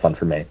be a lot of fun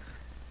for me.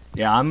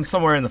 Yeah, I'm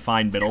somewhere in the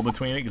fine middle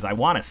between it because I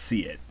want to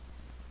see it.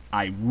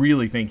 I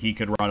really think he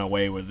could run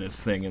away with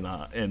this thing in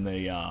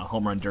the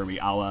home run derby,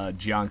 a la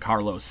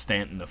Giancarlo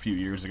Stanton a few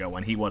years ago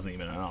when he wasn't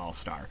even an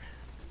All-Star.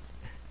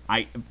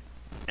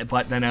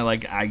 But then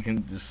I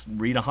can just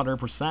read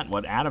 100%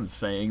 what Adam's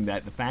saying,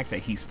 that the fact that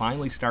he's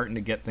finally starting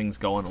to get things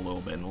going a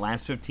little bit. In the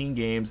last 15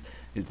 games,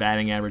 his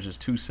batting average is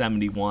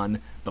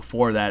 271.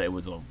 Before that, it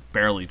was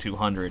barely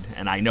 200,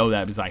 and I know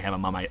that because I have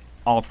him on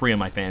all 3 of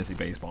my fantasy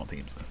baseball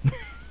teams.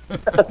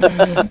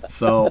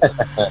 So,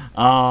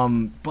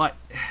 but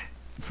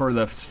for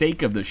the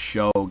sake of the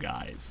show,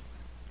 guys,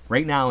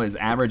 right now his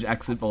average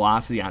exit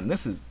velocity on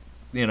this is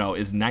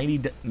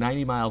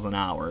 90 miles an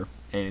hour.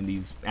 And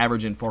he's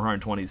averaging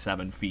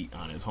 427 feet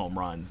on his home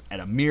runs at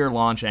a mere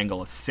launch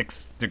angle of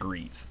 6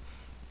 degrees.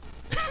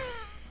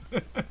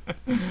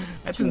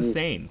 That's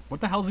insane.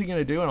 What the hell is he going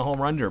to do in a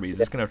home run derby? He's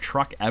just going to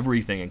truck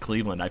everything in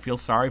Cleveland. I feel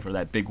sorry for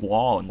that big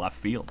wall in left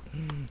field.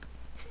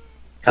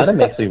 Kind of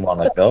makes me want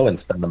to go and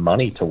spend the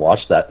money to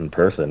watch that in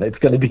person. It's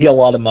going to be a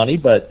lot of money,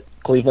 but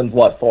Cleveland's,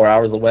 4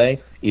 hours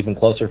away? Even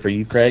closer for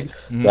you, Craig?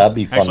 Mm-hmm. So that'd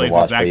be fun to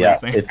watch.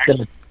 Exactly it's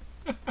gonna,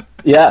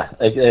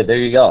 there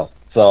you go.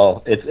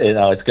 So it's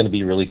going to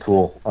be really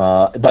cool.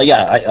 But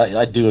yeah,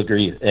 I do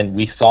agree, and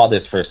we saw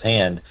this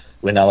firsthand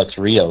when Alex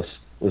Rios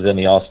was in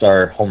the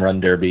All-Star Home Run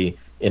Derby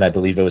in, I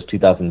believe it was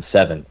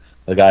 2007.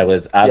 The guy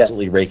was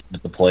absolutely raking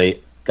at the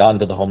plate, got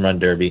into the Home Run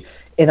Derby,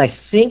 and I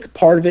think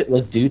part of it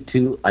was due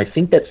to, I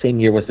think that same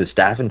year was the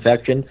staph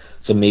infection,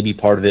 so maybe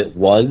part of it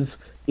was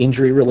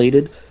injury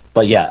related.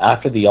 But yeah,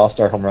 after the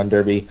All-Star Home Run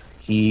Derby,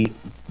 he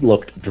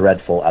looked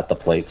dreadful at the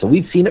plate. So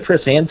we've seen it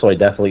firsthand, so I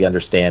definitely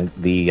understand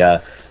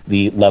the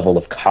level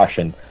of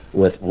caution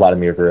with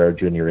Vladimir Guerrero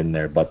Jr. in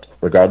there. But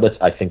regardless,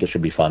 I think it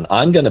should be fun.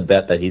 I'm going to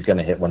bet that he's going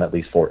to hit one at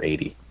least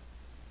 480.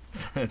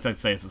 I'd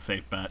say it's a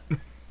safe bet.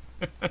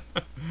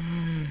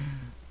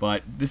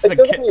 But this don't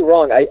get me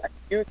wrong. I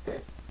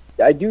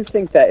do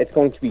think that it's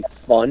going to be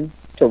fun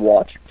to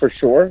watch, for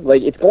sure.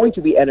 It's going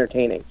to be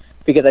entertaining,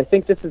 because I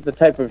think this is the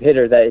type of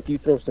hitter that if you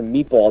throw some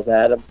meatballs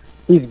at him,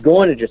 he's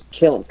going to just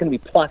kill him. It's going to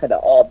be Placada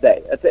all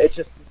day. It's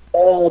just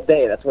all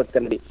day. That's what it's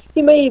going to be.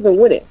 He may even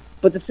win it.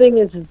 But the thing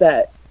is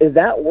that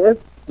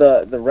worth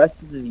the rest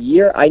of the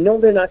year? I know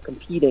they're not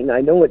competing. I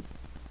know it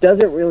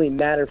doesn't really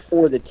matter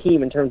for the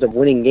team in terms of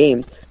winning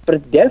games, but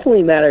it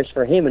definitely matters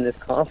for him and his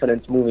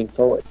confidence moving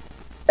forward.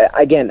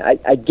 Again,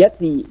 I get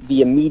the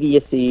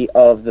immediacy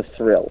of the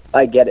thrill.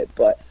 I get it,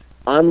 but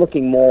I'm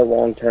looking more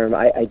long term.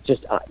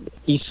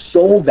 He's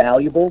so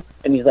valuable,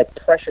 and he's like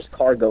precious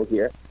cargo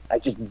here. I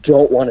just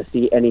don't want to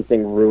see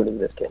anything ruining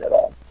this kid at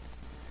all.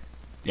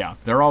 Yeah,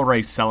 they're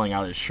already selling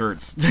out his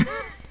shirts.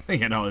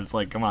 It's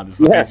like, come on, this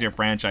is the face of your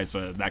franchise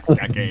for the next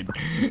decade.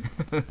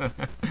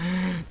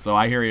 So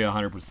I hear you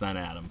 100%,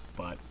 Adam.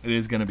 But it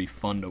is going to be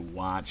fun to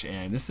watch.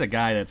 And this is a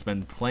guy that's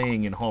been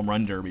playing in home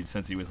run derbies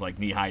since he was like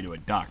knee high to a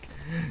duck.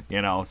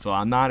 So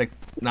I'm not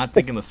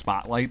thinking the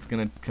spotlight's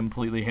going to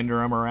completely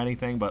hinder him or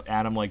anything. But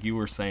Adam, like you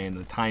were saying,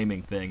 the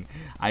timing thing,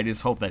 I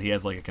just hope that he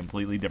has like a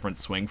completely different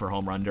swing for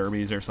home run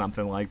derbies or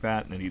something like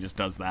that, and he just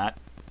does that.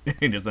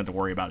 He doesn't have to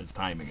worry about his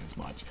timing as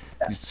much.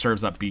 He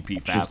serves up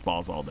BP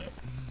fastballs all day.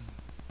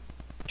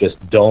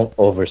 Just don't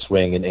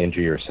overswing and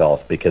injure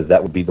yourself, because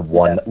that would be the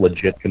one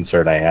legit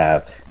concern I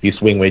have. If you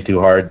swing way too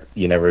hard,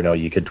 you never know.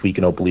 You could tweak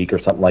an oblique or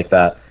something like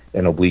that,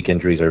 and oblique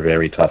injuries are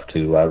very tough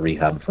to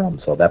rehab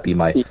from. So that'd be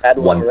my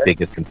one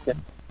biggest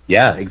concern.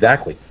 Yeah,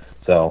 exactly.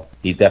 So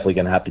he's definitely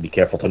going to have to be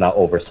careful to not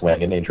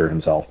overswing and injure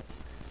himself.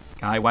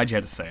 Guy, why'd you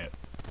have to say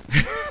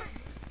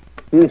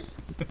it?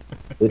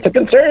 It's a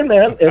concern,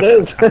 man. It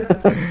is.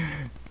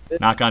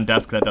 Knock on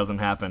desk, that doesn't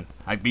happen.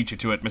 I beat you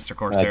to it, Mr.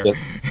 Corsair.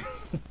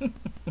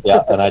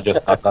 Yeah, and I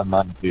just knocked on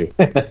mine too.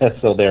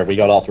 So there, we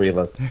got all three of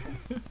us.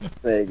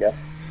 There you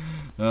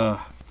go.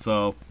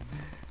 So,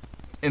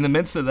 in the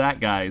midst of that,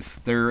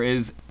 guys, there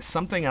is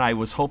something I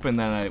was hoping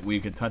that we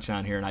could touch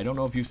on here, and I don't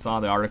know if you saw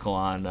the article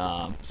on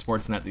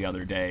Sportsnet the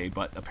other day,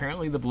 but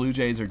apparently the Blue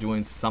Jays are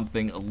doing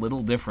something a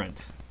little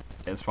different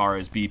as far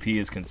as BP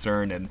is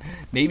concerned, and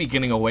maybe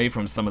getting away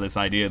from some of this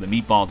idea of the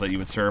meatballs that you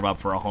would serve up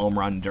for a home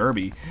run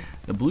derby.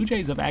 The Blue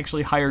Jays have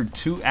actually hired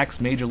 2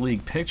 ex-major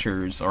league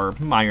pitchers, or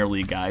minor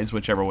league guys,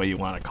 whichever way you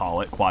want to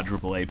call it,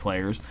 quadruple A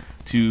players,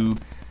 to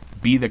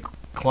be the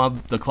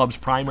club's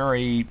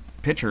primary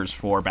pitchers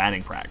for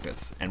batting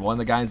practice. And one of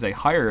the guys they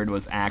hired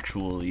was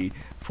actually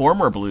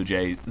former Blue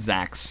Jay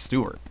Zach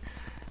Stewart.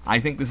 I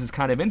think this is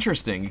kind of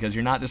interesting because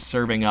you're not just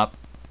serving up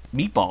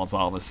meatballs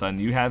all of a sudden.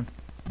 You have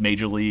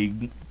major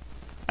league,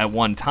 at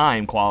one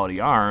time, quality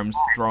arms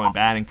throwing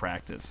batting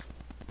practice.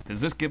 Does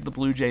this give the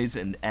Blue Jays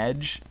an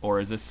edge, or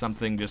is this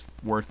something just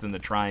worse than the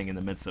trying in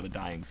the midst of a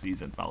dying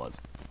season, fellas?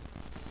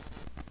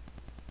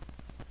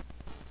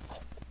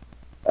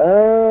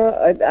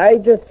 I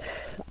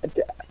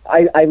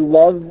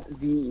love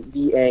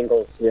the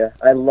angles here.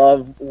 I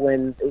love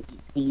when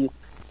the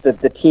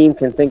team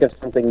can think of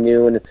something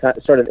new and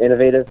it's sort of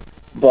innovative.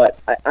 But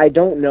I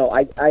don't know.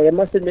 I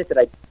must admit that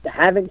I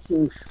haven't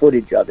seen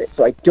footage of it,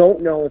 so I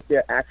don't know if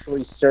they're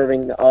actually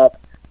serving up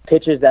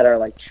pitches that are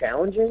like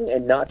challenging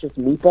and not just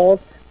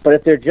meatballs. But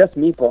if they're just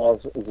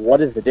meatballs,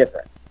 what is the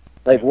difference?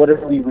 Like, what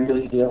are we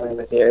really dealing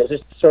with here? Is this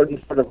sort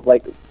of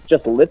like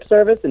just lip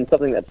service and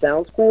something that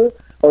sounds cool,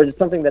 or is it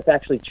something that's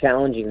actually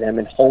challenging them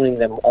and honing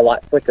them a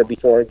lot quicker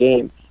before a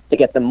game to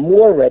get them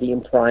more ready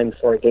and primed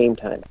for a game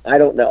time? I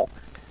don't know.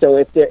 So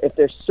if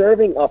they're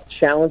serving up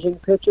challenging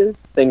pitches,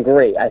 then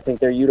great. I think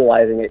they're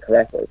utilizing it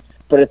correctly.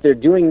 But if they're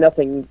doing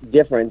nothing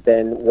different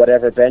than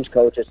whatever bench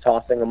coach is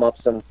tossing them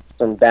up some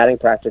batting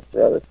practice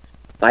throws,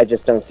 I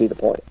just don't see the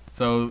point.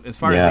 So as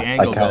far as the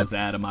angle goes,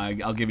 Adam,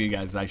 I'll give you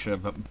guys, I should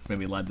have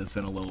maybe led this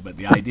in a little bit.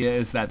 The idea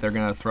is that they're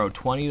going to throw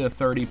 20 to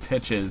 30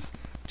 pitches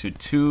to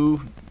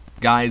 2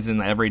 guys in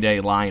the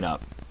everyday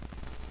lineup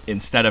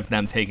instead of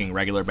them taking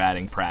regular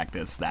batting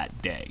practice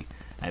that day.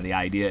 And the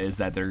idea is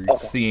that they're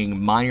seeing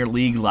minor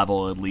league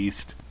level, at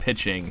least,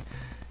 pitching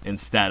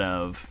instead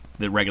of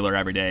the regular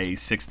everyday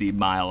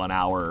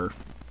 60-mile-an-hour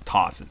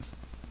tosses.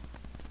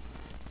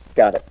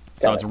 Got it.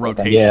 So it's a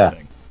rotation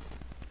thing.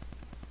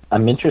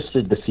 I'm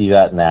interested to see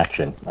that in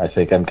action. I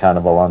think I'm kind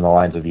of along the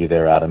lines of you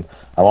there, Adam.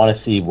 I want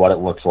to see what it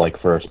looks like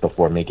first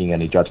before making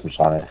any judgments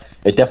on it.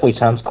 It definitely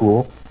sounds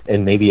cool,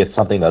 and maybe it's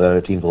something that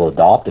other teams will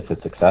adopt if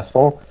it's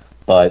successful.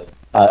 But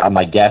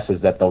my guess is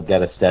that they'll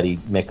get a steady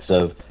mix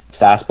of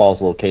fastballs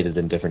located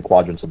in different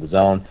quadrants of the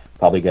zone,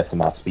 probably get some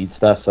off-speed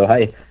stuff. So,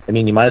 hey, I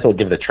mean, you might as well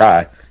give it a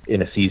try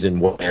in a season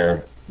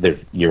where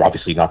you're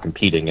obviously not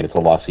competing and it's a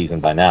lost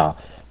season by now.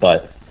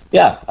 But,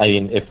 yeah, I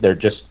mean, if they're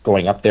just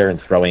going up there and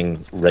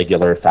throwing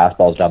regular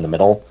fastballs down the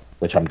middle,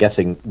 which I'm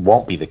guessing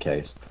won't be the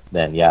case,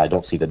 then, yeah, I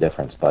don't see the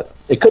difference. But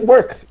it could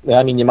work.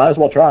 I mean, you might as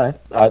well try.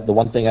 The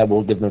one thing I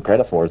will give them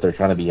credit for is they're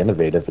trying to be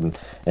innovative and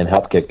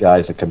help get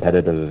guys a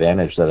competitive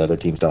advantage that other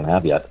teams don't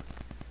have yet.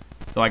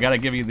 So I got to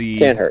give you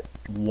the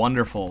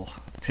wonderful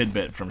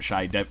tidbit from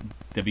Shai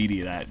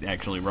Davidi that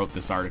actually wrote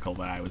this article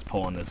that I was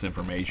pulling this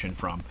information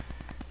from.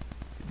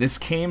 This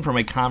came from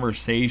a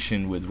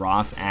conversation with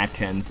Ross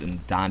Atkins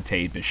and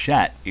Dante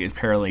Bichette.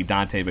 Apparently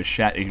Dante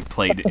Bichette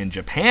played in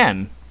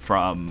Japan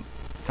from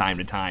time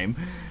to time,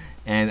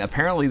 and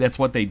apparently that's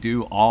what they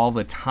do all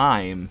the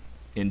time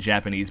in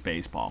Japanese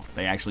baseball.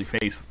 They actually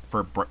face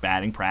for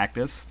batting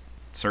practice.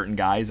 Certain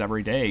guys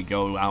every day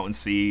go out and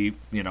see,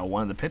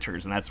 one of the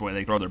pitchers, and that's where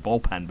they throw their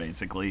bullpen,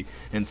 basically,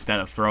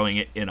 instead of throwing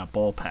it in a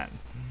bullpen.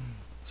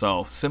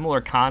 So, similar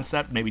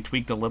concept, maybe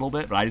tweaked a little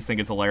bit, but I just think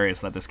it's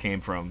hilarious that this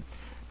came from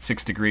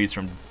 6 degrees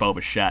from Bo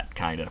Bichette,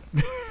 kind of.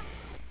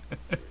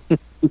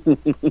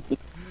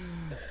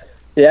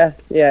 Yeah,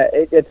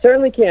 it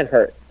certainly can't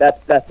hurt.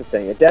 That's the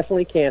thing. It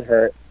definitely can't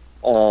hurt.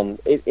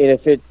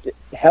 If it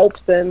helps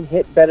them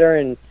hit better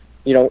and,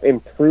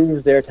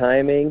 improves their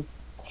timing,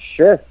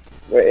 sure.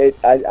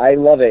 I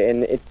love it,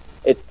 and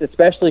it's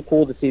especially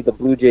cool to see the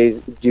Blue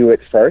Jays do it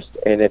first.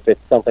 And if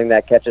it's something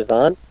that catches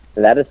on,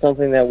 that is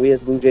something that we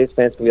as Blue Jays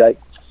fans can be like,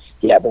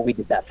 yeah, but we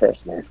did that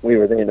first, man. We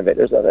were the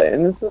innovators of it,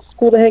 and it's just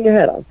cool to hang your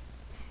hat on.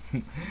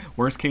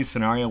 Worst case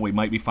scenario, we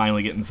might be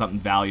finally getting something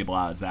valuable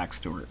out of Zach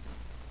Stewart.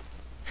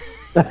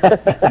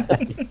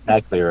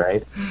 Exactly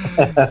right.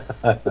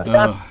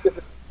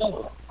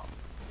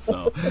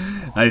 So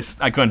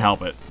I couldn't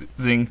help it.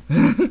 Zing.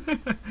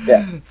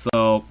 Yeah.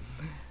 So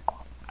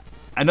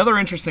another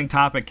interesting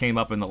topic came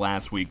up in the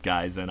last week,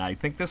 guys, and I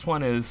think this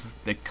one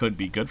it could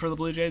be good for the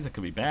Blue Jays, it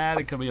could be bad,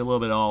 it could be a little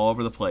bit all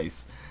over the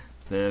place.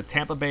 The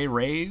Tampa Bay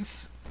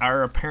Rays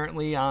are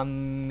apparently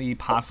on the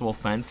possible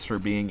fence for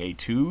being a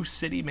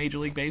 2-city Major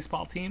League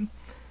Baseball team.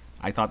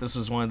 I thought this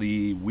was one of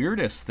the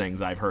weirdest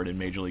things I've heard in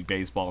Major League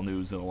Baseball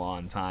news in a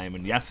long time,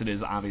 and yes, it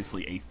is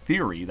obviously a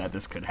theory that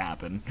this could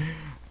happen,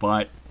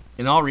 but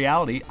in all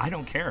reality, I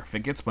don't care. If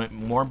it gets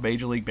more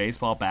Major League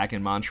Baseball back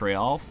in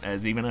Montreal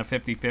as even a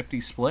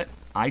 50-50 split,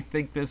 I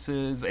think this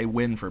is a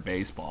win for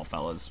baseball,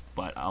 fellas,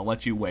 but I'll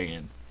let you weigh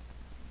in.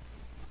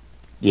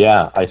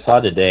 Yeah, I saw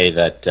today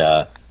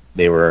that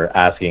they were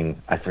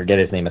asking, I forget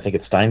his name, I think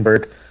it's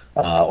Steinberg,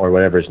 or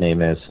whatever his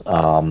name is,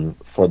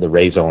 for the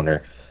Rays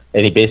owner.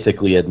 And he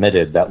basically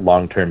admitted that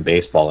long-term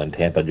baseball in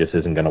Tampa just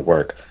isn't going to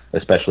work,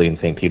 especially in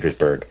St.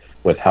 Petersburg,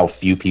 with how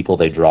few people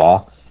they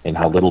draw and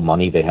how little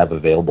money they have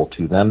available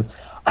to them.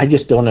 I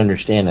just don't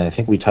understand, and I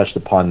think we touched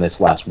upon this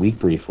last week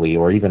briefly,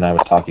 or even I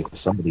was talking to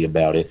somebody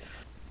about it.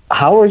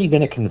 How are you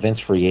going to convince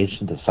free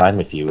agents to sign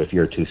with you if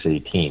you're a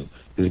 2-city team?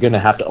 Because you're going to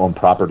have to own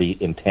property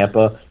in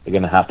Tampa, you're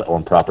going to have to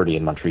own property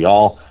in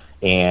Montreal,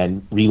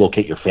 and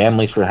relocate your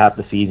families for half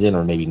the season,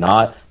 or maybe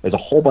not. There's a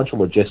whole bunch of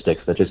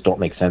logistics that just don't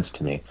make sense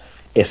to me,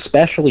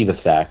 especially the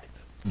fact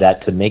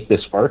that to make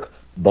this work,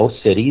 both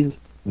cities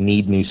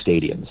need new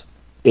stadiums.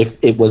 If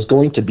it was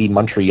going to be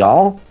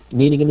Montreal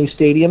needing a new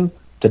stadium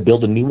to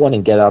build a new one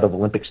and get out of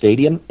Olympic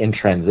Stadium and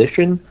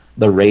transition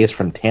the Rays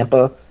from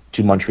Tampa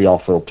to Montreal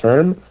full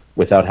term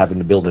without having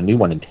to build a new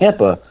one in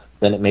Tampa,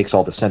 then it makes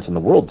all the sense in the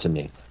world to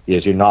me.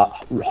 Because you're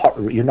not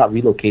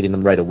relocating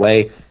them right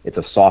away. It's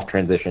a soft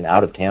transition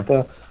out of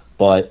Tampa,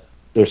 but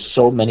there's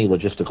so many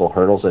logistical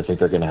hurdles I think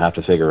they're going to have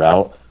to figure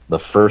out. The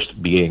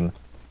first being,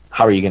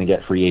 how are you going to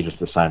get free agents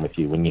to sign with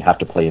you when you have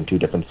to play in 2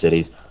 different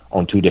cities,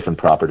 own 2 different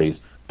properties?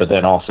 But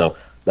then also,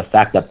 the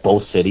fact that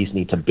both cities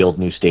need to build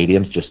new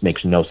stadiums just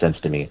makes no sense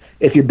to me.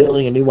 If you're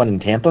building a new one in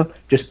Tampa,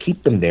 just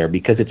keep them there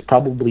because it's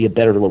probably a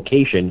better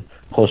location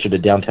closer to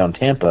downtown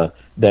Tampa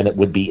than it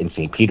would be in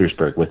St.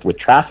 Petersburg. With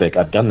traffic,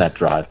 I've done that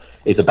drive.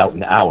 It's about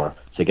an hour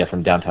to get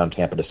from downtown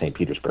Tampa to St.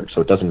 Petersburg,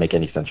 so it doesn't make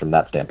any sense from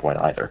that standpoint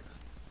either.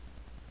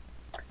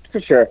 For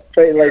sure.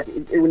 But like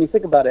when you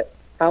think about it,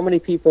 how many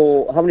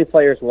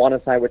players want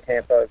to sign with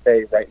Tampa,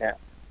 say, right now?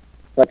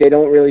 Like, they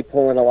don't really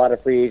pull in a lot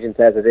of free agents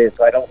as it is,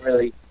 so I don't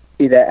really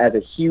see that as a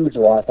huge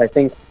loss. I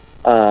think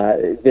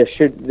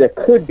there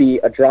could be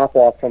a drop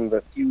off from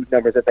the few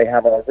numbers that they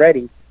have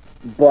already,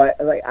 but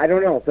like I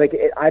don't know.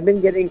 I've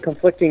been getting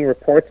conflicting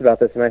reports about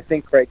this, and I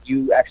think, Craig,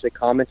 you actually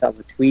commented on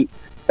the tweet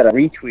that I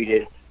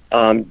retweeted.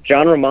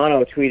 John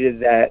Romano tweeted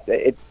that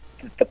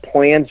the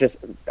plans just,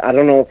 I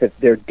don't know if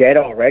they're dead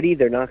already,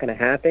 they're not going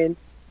to happen,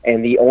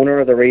 and the owner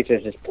of the Rays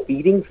is just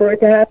pleading for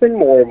it to happen,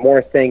 or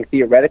more saying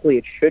theoretically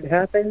it should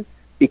happen,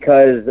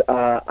 because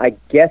I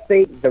guess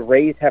the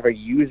Rays have a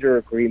user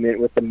agreement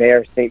with the mayor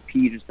of St.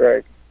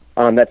 Petersburg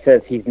that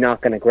says he's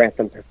not going to grant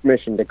them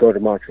permission to go to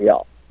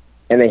Montreal.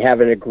 And they have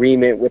an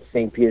agreement with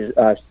St. Pete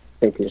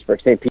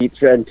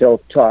until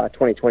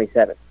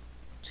 2027.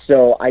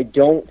 So I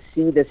don't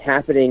see this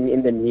happening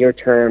in the near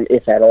term,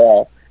 if at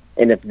all.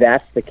 And if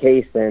that's the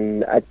case,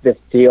 then this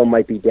deal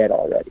might be dead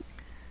already.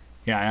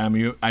 Yeah,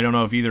 I don't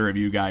know if either of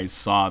you guys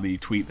saw the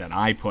tweet that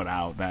I put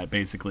out that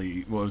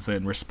basically was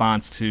in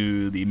response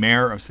to the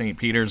mayor of St.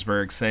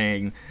 Petersburg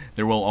saying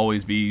there will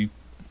always be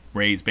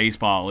Rays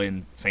baseball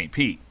in St.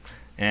 Pete.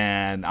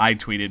 And I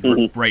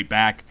tweeted right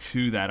back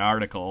to that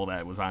article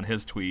that was on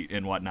his tweet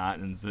and whatnot,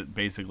 and it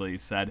basically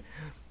said,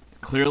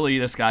 clearly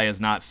this guy has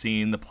not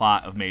seen the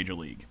plot of Major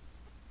League.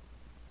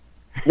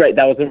 Right,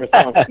 that was in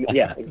response.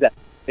 Yeah,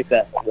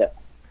 exactly,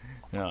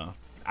 yeah.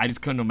 I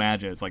just couldn't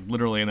imagine. It's like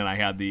literally, and then I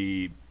had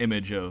the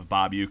image of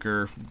Bob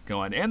Uecker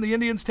going, and the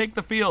Indians take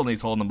the field, and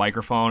he's holding the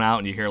microphone out,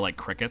 and you hear like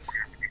crickets.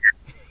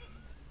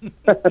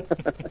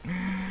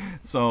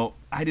 So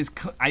I just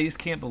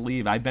can't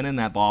believe I've been in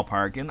that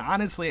ballpark, and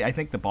honestly, I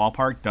think the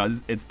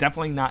ballpark it's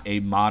definitely not a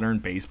modern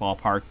baseball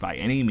park by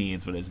any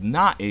means, but it's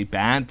not a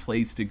bad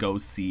place to go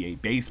see a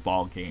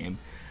baseball game.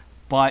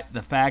 But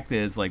the fact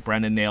is, like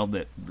Brendan nailed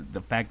it,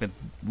 the fact that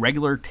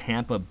regular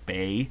Tampa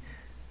Bay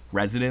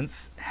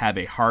residents have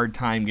a hard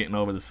time getting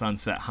over the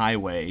Sunset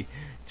Highway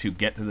to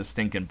get to the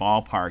stinking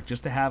ballpark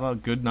just to have a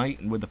good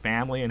night with the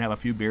family and have a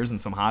few beers and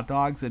some hot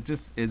dogs. It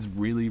just is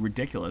really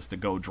ridiculous to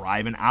go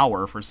drive an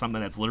hour for something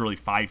that's literally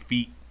 5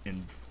 feet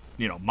in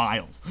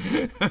miles.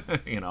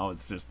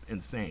 It's just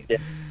insane. Yeah.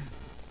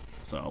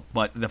 So,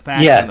 but the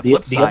fact on the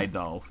flip side,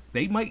 though,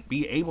 they might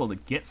be able to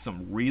get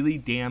some really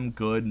damn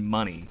good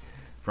money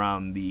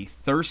from the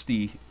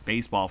thirsty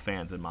baseball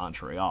fans in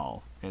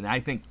Montreal. And I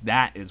think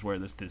that is where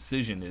this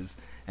decision is.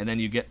 And then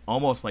you get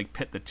almost like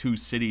pit the two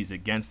cities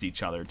against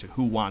each other to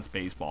who wants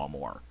baseball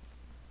more.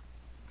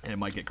 And it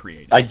might get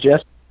creative. I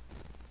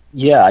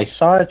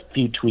saw a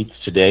few tweets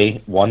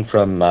today. One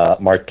from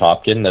Mark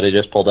Topkin that I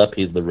just pulled up.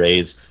 He's the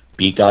Rays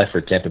beat guy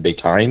for Tampa Bay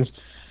Times.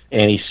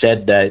 And he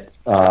said that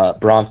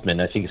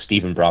Bronfman, I think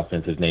Stephen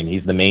Bronfman's his name,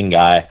 he's the main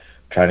guy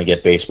trying to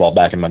get baseball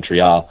back in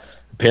Montreal.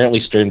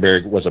 Apparently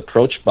Sternberg was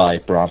approached by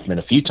Bronfman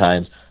a few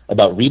times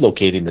about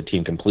relocating the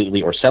team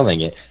completely or selling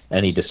it,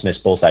 and he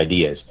dismissed both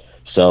ideas.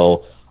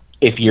 So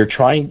if you're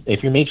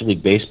Major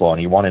League Baseball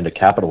and you wanted to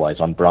capitalize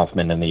on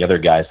Bronfman and the other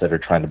guys that are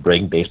trying to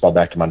bring baseball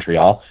back to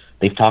Montreal,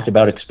 they've talked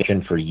about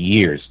expansion for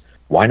years.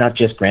 Why not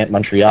just grant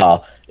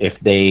Montreal if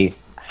they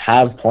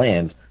have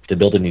plans to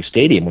build a new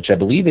stadium, which I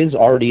believe is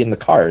already in the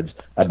cards?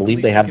 I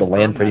believe they have the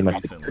land pretty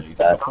much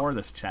before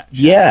this chat.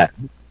 Yeah,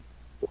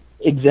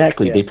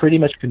 exactly. Yeah. They pretty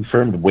much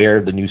confirmed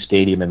where the new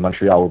stadium in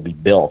Montreal will be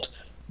built.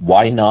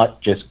 Why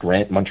not just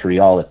grant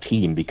Montreal a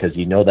team? Because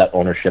you know that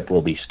ownership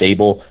will be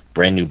stable,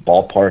 brand new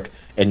ballpark,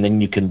 and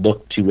then you can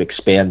look to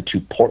expand to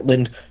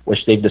Portland,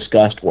 which they've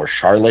discussed, or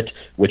Charlotte,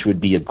 which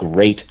would be a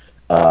great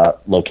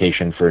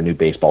location for a new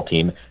baseball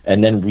team,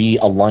 and then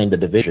realign the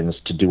divisions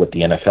to do what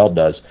the NFL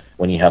does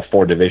when you have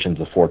 4 divisions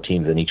of 4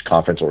 teams in each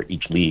conference or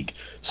each league.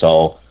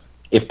 So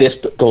if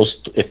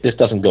this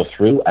doesn't go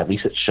through, at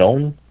least it's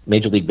shown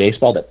Major League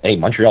Baseball that, hey,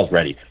 Montreal's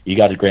ready. You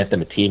got to grant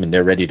them a team, and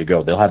they're ready to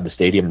go. They'll have the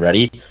stadium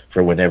ready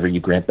for whenever you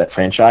grant that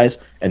franchise,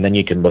 and then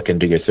you can look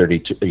into your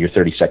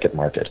 32nd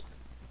market.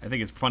 I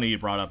think it's funny you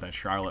brought up that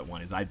Charlotte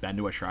one. I've been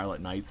to a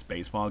Charlotte Knights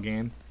baseball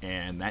game,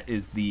 and that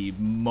is the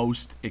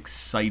most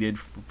excited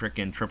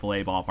freaking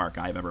AAA ballpark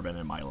I've ever been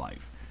in my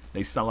life.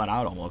 They sell it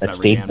out almost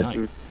every damn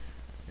night.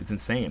 It's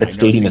insane. That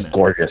stadium is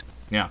gorgeous.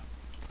 Yeah.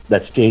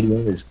 That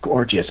stadium is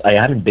gorgeous. I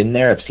haven't been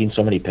there. I've seen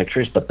so many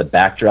pictures, but the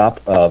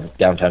backdrop of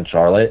downtown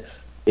Charlotte,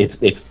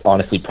 it's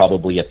honestly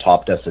probably a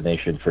top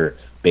destination for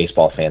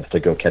baseball fans to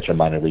go catch a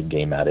minor league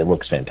game at. It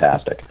looks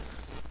fantastic.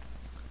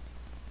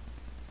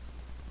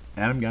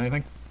 Adam, got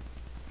anything?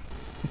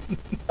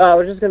 I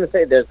was just going to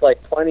say there's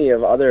like plenty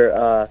of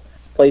other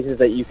places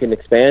that you can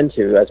expand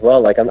to as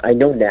well. Like I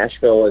know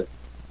Nashville is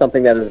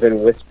something that has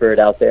been whispered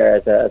out there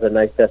as a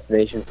nice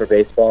destination for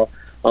baseball.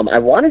 I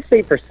want to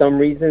say for some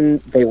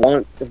reason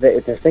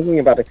they're thinking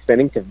about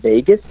expanding to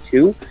Vegas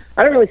too.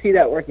 I don't really see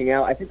that working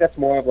out. I think that's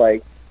more of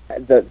like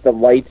the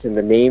lights and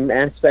the name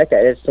aspect.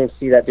 I just don't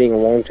see that being a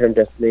long-term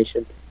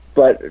destination.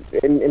 But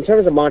in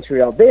terms of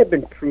Montreal, they have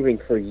been proving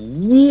for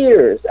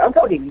years, I'm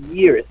talking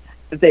years,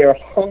 that they are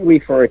hungry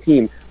for a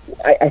team.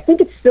 I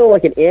think it's still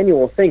like an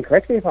annual thing.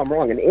 Correct me if I'm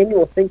wrong. An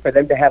annual thing for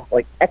them to have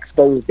like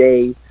Expos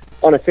Day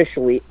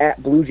unofficially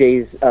at Blue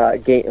Jays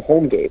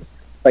home games.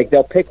 Like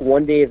they'll pick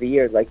one day of the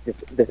year, like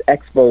this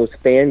Expos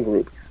fan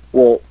group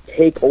will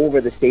take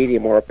over the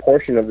stadium or a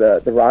portion of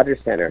the Rogers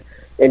Center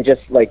and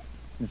just like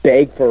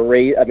beg for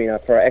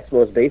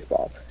Expos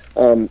baseball.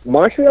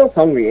 Montreal's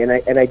hungry,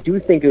 and I do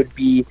think it would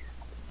be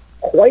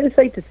quite a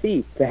sight to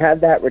see to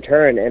have that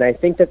return, and I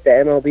think that the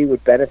MLB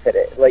would benefit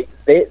it. Like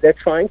they're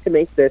trying to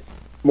make this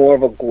more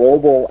of a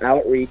global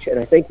outreach, and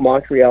I think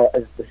Montreal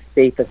is the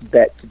safest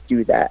bet to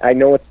do that. I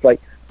know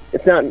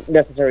it's not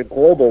necessarily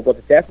global, but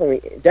it's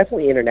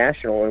definitely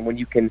international, and when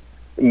you can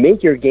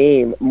make your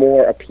game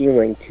more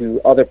appealing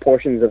to other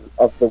portions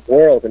of the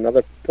world and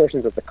other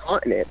portions of the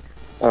continent,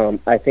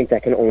 I think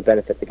that can only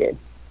benefit the game.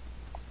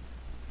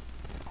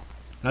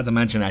 Not to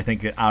mention, I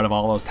think that out of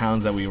all those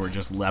towns that we were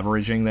just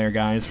leveraging there,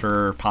 guys,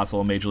 for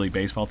possible Major League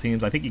Baseball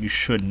teams, I think you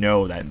should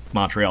know that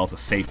Montreal's a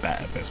safe bet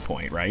at this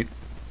point, right?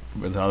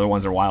 With the other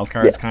ones are wild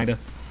cards, kind of.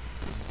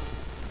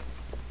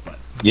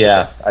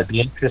 Yeah, I'd be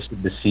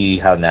interested to see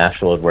how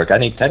Nashville would work. I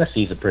mean,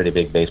 Tennessee's a pretty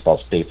big baseball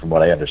state from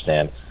what I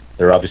understand.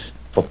 They're obviously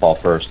football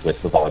first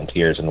with the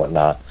Volunteers and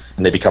whatnot,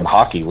 and they become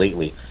hockey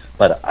lately.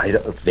 But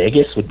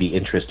Vegas would be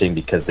interesting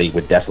because they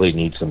would definitely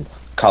need some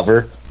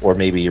cover or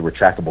maybe a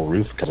retractable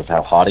roof because of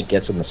how hot it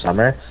gets in the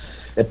summer.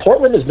 And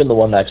Portland has been the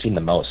one that I've seen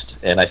the most,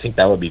 and I think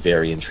that would be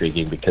very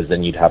intriguing because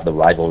then you'd have the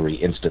rivalry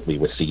instantly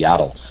with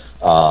Seattle,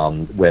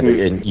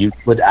 and you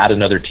would add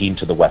another team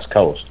to the West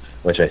Coast,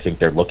 which I think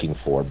they're looking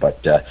for.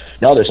 But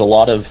no, there's a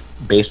lot of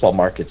baseball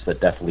markets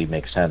that definitely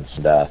make sense.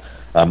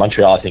 And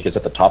Montreal, I think, is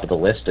at the top of the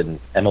list, and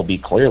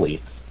MLB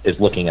clearly is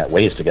looking at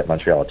ways to get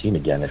Montreal a team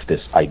again if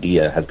this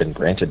idea has been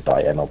granted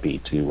by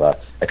MLB to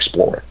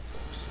explore.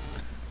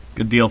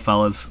 Good deal,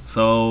 fellas.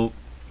 So,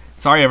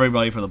 sorry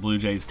everybody for the Blue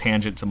Jays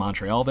tangent to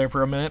Montreal there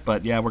for a minute,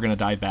 but yeah, we're going to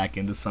dive back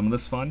into some of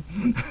this fun.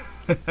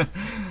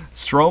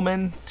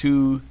 Stroman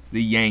to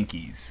the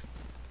Yankees.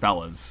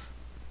 Fellas,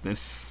 this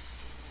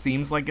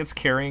seems like it's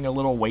carrying a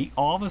little weight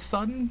all of a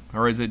sudden,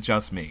 or is it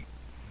just me?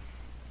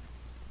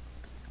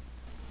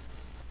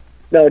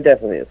 No, it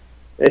definitely is.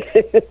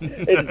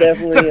 It's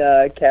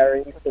definitely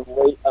carrying some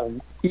weight.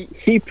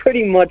 He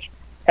pretty much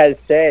has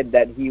said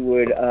that he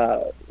would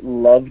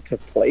love to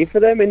play for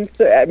them, and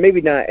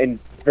maybe not in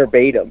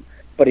verbatim,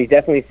 but he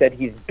definitely said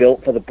he's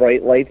built for the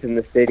bright lights in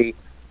the city,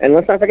 And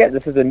let's not forget,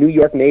 this is a New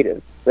York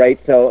native, right?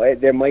 So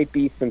there might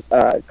be some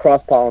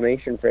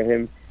cross-pollination for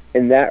him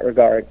in that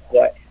regard.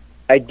 But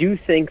I do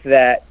think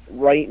that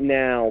right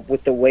now,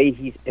 with the way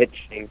he's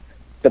pitching,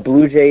 the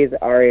Blue Jays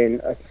are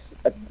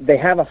they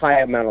have a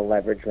high amount of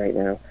leverage right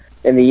now.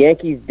 And the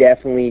Yankees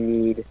definitely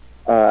need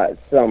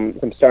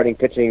some starting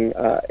pitching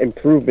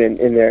improvement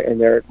in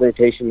their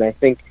rotation. I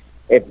think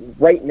if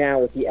right now,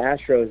 with the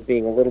Astros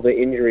being a little bit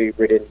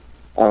injury-ridden,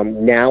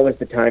 now is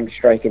the time to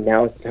strike, and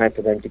now is the time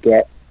for them to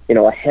get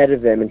ahead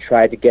of them and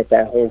try to get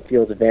that home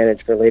field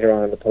advantage for later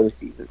on in the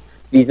postseason.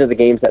 These are the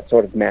games that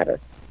sort of matter.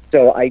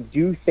 So I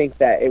do think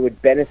that it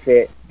would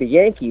benefit the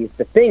Yankees.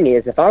 The thing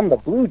is, if I'm the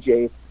Blue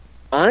Jays,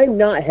 I'm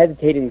not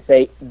hesitating to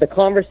say the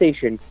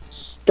conversation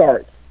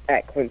starts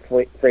at Clint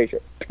Frazier,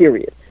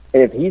 period.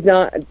 And if he's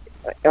not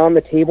on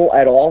the table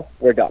at all,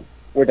 we're done.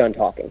 We're done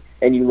talking,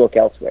 and you look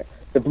elsewhere.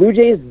 The Blue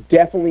Jays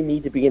definitely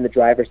need to be in the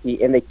driver's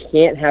seat, and they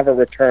can't have a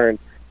return.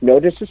 No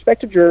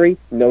disrespect to Drury,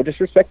 no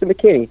disrespect to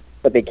McKinney,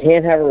 but they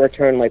can't have a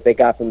return like they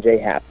got from Jay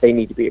Happ. They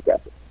need to be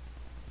aggressive.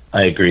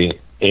 I agree.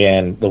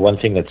 And the one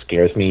thing that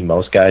scares me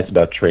most, guys,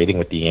 about trading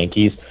with the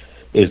Yankees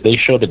is they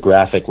showed a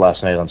graphic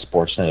last night on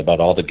Sportsnet about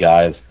all the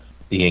guys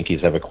the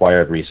Yankees have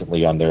acquired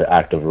recently on their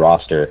active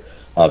roster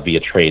via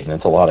trade, and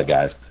it's a lot of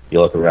guys. You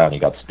look around, you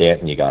got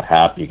Stanton, you got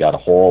Happ, you got a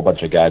whole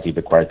bunch of guys you've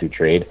acquired through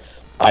trade.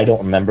 I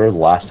don't remember the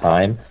last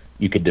time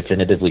you could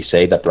definitively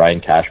say that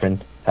Brian Cashman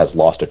has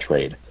lost a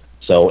trade.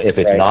 So if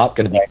it's not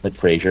going to be Clint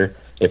Frazier,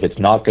 if it's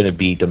not going to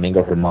be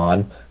Domingo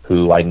Germán,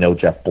 who I know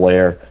Jeff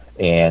Blair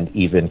and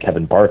even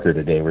Kevin Barker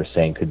today were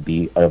saying could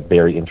be a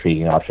very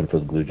intriguing option for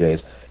the Blue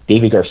Jays.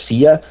 Davy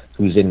Garcia,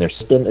 who's in their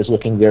system, is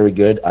looking very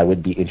good. I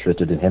would be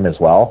interested in him as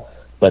well.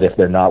 But if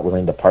they're not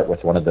willing to part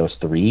with one of those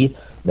three,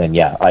 then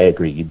yeah, I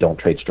agree. You don't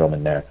trade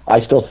Stroman there.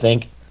 I still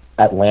think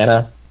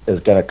Atlanta is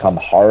going to come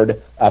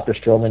hard after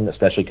Stroman,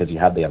 especially because you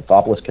have the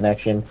Anthopoulos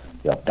connection.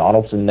 You have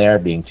Donaldson there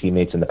being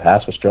teammates in the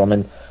past with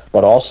Stroman.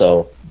 But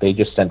also, they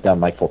just sent down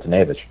Mike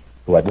Fultonevich,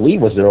 who I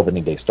believe was their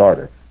opening day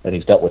starter, and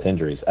he's dealt with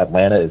injuries.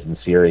 Atlanta is in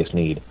serious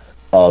need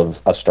of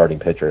a starting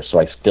pitcher. So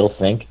I still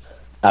think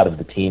out of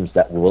the teams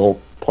that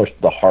will push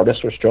the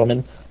hardest for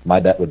Stroman, my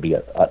bet would be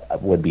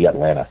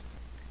Atlanta.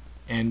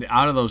 And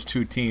out of those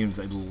two teams,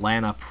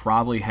 Atlanta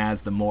probably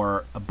has the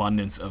more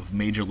abundance of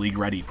major league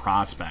ready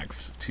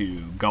prospects to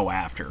go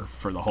after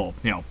for the whole,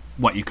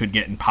 what you could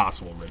get in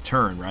possible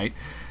return, right?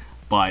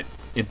 But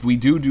if we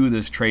do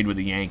this trade with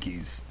the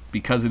Yankees,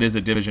 because it is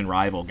a division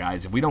rival,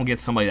 guys, if we don't get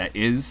somebody that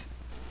is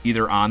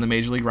either on the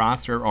major league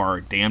roster or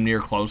damn near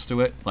close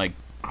to it, like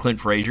Clint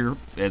Frazier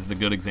is the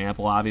good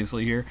example,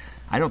 obviously, here,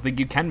 I don't think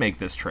you can make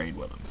this trade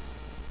with him.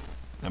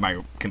 Am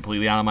I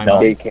completely out of my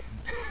mind?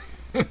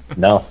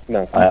 No.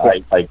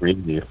 I agree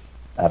with you.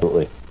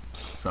 Absolutely.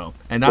 So,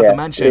 and not to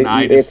mention,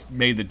 I just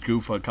made the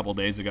goof a couple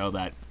days ago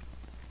that,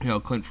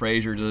 Clint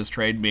Frazier to this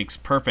trade makes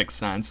perfect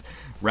sense.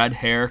 Red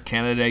hair,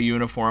 Canada Day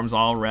uniforms,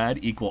 all red,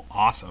 equal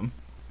awesome.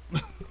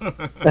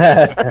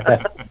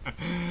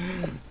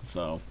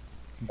 So,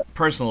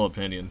 personal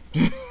opinion.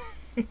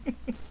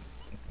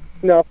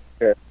 No,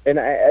 sure. And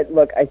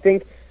I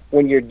think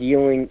when you're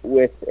dealing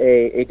with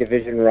a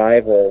division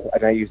rival,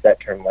 and I use that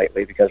term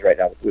lightly because right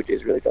now the Blue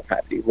Jays really don't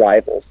have any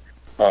rivals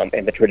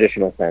in the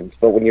traditional sense,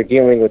 but when you're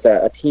dealing with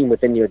a team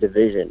within your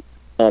division,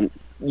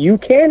 you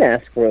can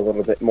ask for a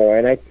little bit more,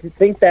 and I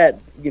think that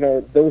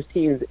those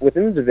teams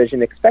within the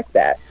division expect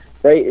that,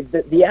 right?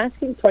 The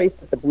asking price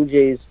that the Blue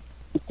Jays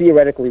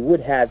theoretically would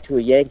have to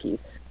a Yankees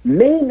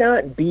may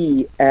not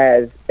be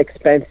as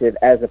expensive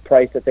as the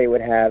price that they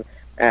would have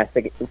asked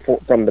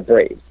from the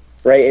Braves.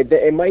 Right,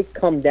 it might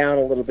come down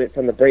a little bit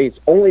from the Braves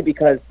only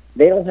because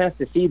they don't have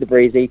to see the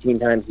Braves 18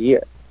 times a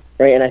year,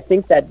 right? And I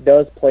think that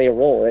does play a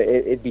role.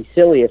 It'd be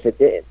silly if it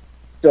did.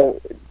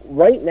 So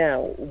right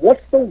now,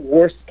 what's the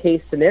worst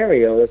case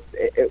scenario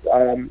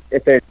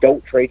if they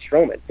don't trade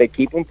Stroman? They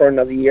keep him for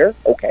another year,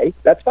 okay,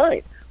 that's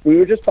fine. We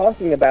were just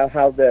talking about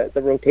how the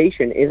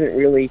rotation isn't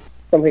really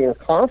something we're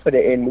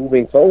confident in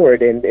moving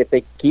forward, and if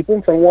they keep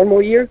him for one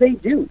more year, they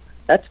do.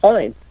 That's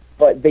fine.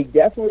 But they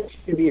definitely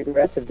should be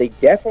aggressive. They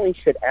definitely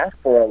should ask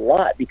for a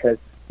lot because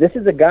this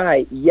is a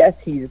guy, yes,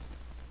 he's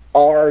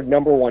our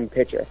number one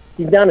pitcher.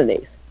 He's not an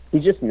ace.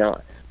 He's just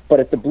not. But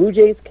if the Blue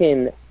Jays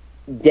can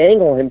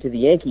dangle him to the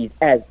Yankees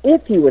as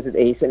if he was an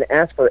ace and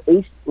ask for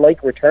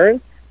ace-like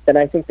returns, then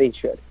I think they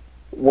should.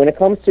 When it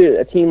comes to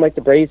a team like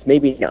the Braves,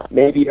 maybe not.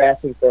 Maybe you're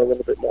asking for a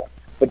little bit more.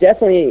 But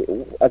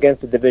definitely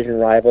against a division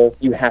rival,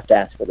 you have to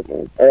ask for the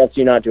moon, or else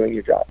you're not doing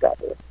your job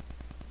properly.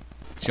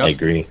 I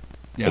agree.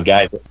 Yeah. And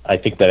guys, I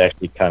think that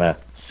actually kind of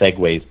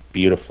segues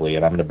beautifully,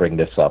 and I'm going to bring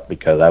this up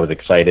because I was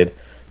excited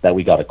that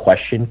we got a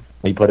question.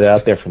 We put it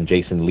out there from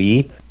Jason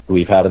Lee, who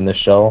we've had in this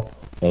show,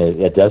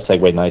 and it does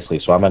segue nicely,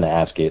 so I'm going to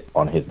ask it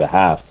on his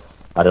behalf.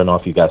 I don't know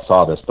if you guys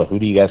saw this, but who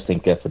do you guys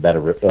think gets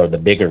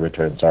the bigger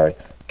return,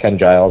 Ken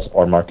Giles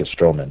or Marcus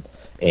Stroman?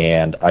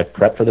 And I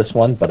prepped for this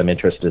one, but I'm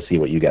interested to see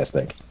what you guys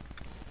think.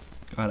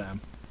 Go ahead,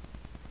 Adam.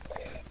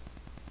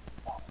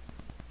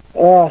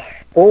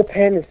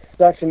 Bullpen is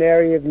such an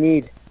area of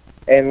need.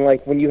 And,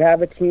 when you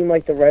have a team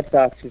like the Red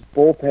Sox, whose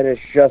bullpen is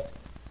just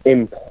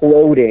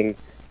imploding,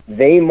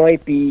 they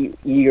might be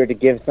eager to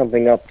give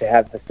something up to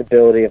have the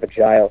stability of a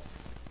Giles.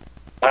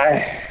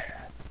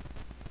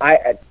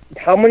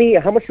 How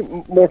much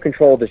more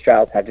control does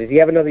Giles have? Does he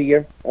have another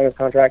year on his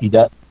contract?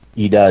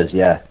 He does,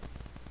 yeah.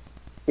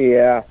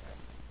 Yeah.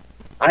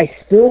 I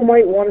still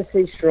might want to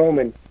say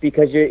Stroman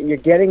because you're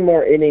getting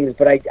more innings,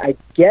 but I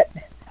get.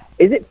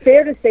 Is it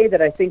fair to say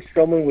that I think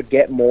Stroman would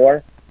get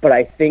more, but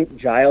I think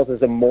Giles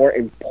is a more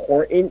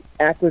important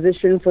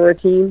acquisition for a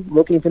team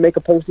looking to make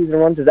a postseason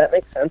run? Does that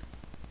make sense?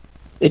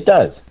 It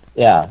does,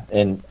 yeah.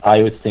 And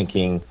I was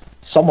thinking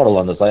somewhat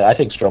along those lines. I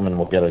think Stroman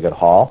will get a good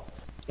haul,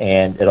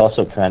 and it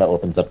also kind of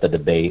opens up the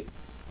debate.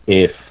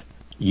 If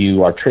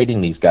you are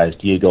trading these guys,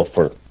 do you go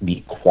for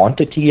the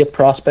quantity of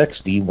prospects?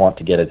 Do you want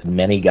to get as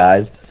many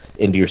guys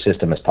into your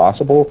system as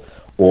possible?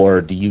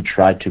 Or do you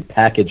try to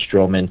package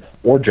Stroman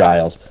or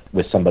Giles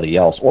with somebody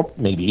else? Or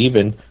maybe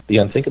even the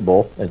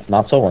unthinkable, it's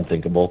not so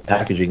unthinkable,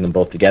 packaging them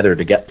both together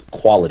to get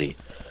quality.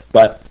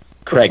 But,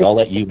 Craig, I'll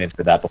let you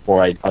answer that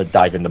before I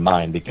dive into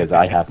mine because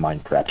I have mine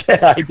prepped.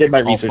 I did my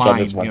research on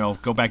this one.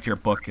 Go back to your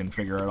book and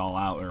figure it all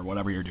out or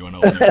whatever you're doing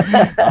over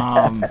there.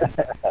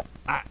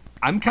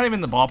 I'm kind of in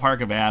the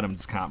ballpark of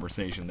Adam's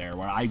conversation there,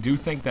 where I do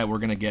think that we're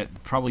going to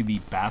get probably the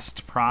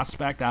best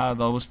prospect out of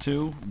those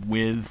two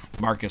with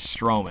Marcus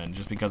Stroman,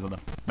 just because of the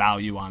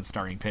value on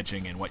starting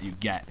pitching and what you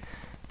get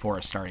for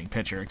a starting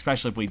pitcher,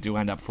 especially if we do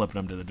end up flipping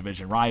them to the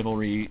division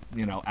rivalry,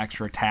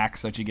 extra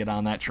tax that you get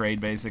on that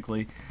trade,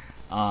 basically.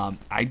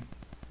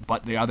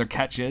 But the other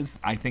catch is,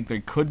 I think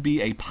there could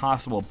be a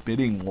possible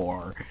bidding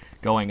war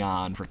going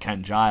on for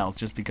Ken Giles,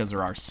 just because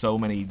there are so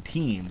many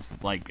teams,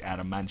 like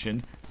Adam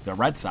mentioned, the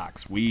Red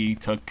Sox. We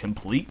took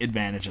complete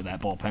advantage of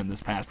that bullpen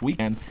this past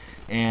weekend,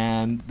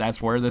 and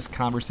that's where this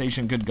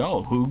conversation could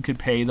go. Who could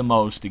pay the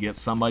most to get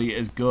somebody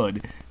as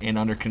good and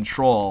under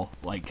control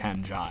like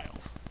Ken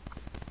Giles?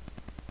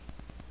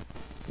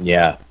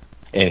 Yeah,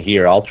 and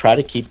here, I'll try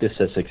to keep this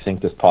as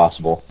succinct as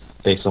possible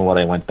based on what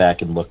I went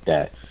back and looked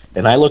at.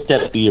 And I looked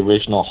at the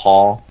original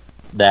haul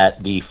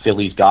that the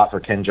Phillies got for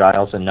Ken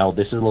Giles, and no,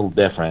 this is a little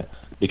different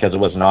because it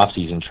was an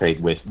off-season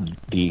trade with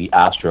the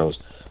Astros.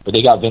 But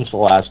they got Vince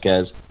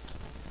Velasquez,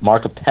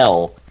 Mark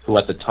Appel, who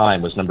at the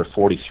time was number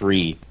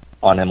 43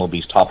 on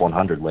MLB's top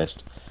 100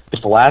 list.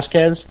 With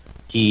Velasquez,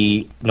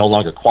 he no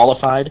longer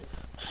qualified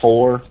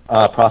for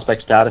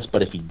prospect status,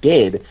 but if he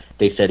did,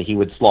 they said he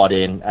would slot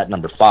in at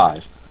number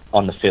 5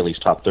 on the Phillies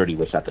top 30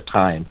 list at the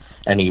time,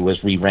 and he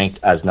was re-ranked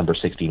as number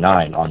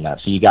 69 on that.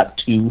 So you got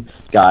 2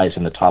 guys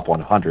in the top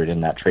 100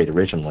 in that trade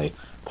originally.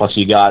 Plus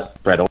you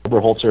got Brett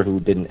Oberholzer, who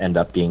didn't end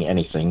up being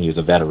anything. He was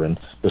a veteran.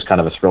 It was kind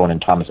of a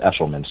throw-in Thomas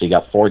Eshelman. So you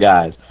got 4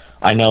 guys.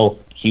 I know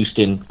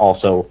Phillies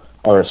also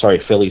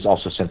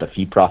sent a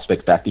few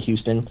prospects back to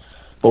Houston.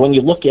 But when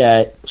you look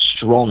at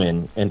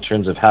Stroman in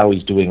terms of how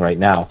he's doing right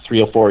now,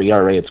 3.04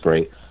 ERA, it's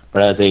great.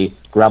 But as a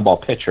ground ball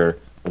pitcher,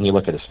 when you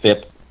look at his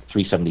FIP,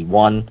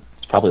 371,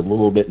 it's probably a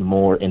little bit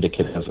more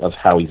indicative of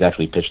how he's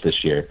actually pitched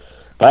this year.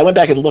 But I went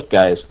back and looked,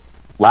 guys.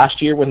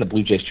 Last year when the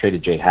Blue Jays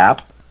traded J.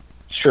 Happ,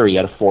 sure, he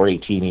had a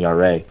 4.18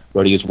 ERA,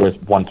 but he was worth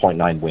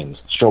 1.9 wins.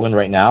 Stroman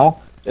right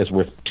now is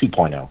worth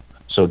 2.0.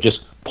 So just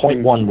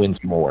 0.1 wins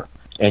more.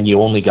 And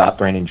you only got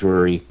Brandon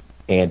Drury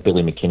and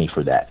Billy McKinney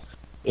for that.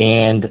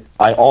 And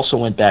I also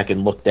went back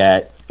and looked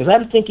at, because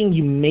I'm thinking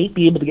you may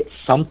be able to get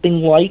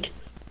something like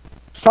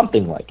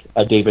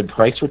a David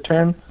Price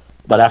return.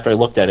 But after I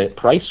looked at it,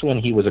 Price, when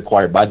he was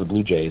acquired by the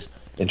Blue Jays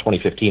in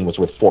 2015, was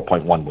worth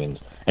 4.1 wins.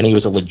 And he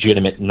was a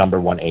legitimate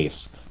number 1 ace.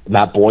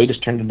 Matt Boyd has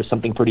turned into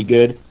something pretty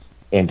good.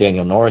 And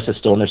Daniel Norris is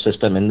still in their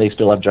system, and they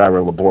still have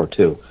Jairo Labor,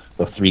 too,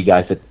 the 3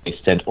 guys that they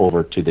sent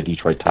over to the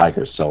Detroit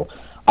Tigers. So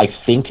I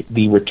think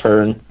the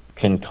return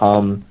can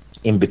come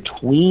in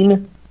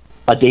between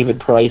a David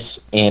Price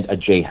and a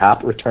J.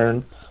 Happ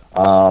return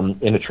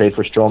in a trade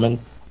for Stroman.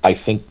 I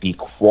think the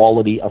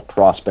quality of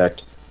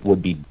prospect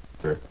would be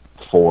better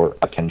for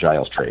a Ken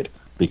Giles trade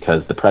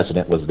because the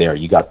precedent was there.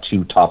 You got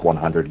 2 top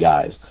 100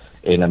 guys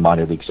in a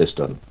minor league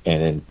system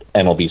and in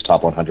MLB's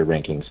top 100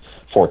 rankings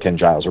for Ken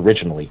Giles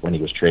originally when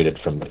he was traded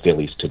from the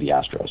Phillies to the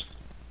Astros.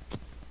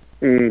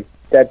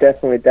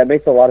 That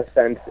makes a lot of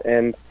sense.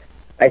 And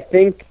I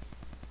think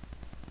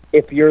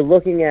if you're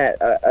looking at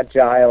a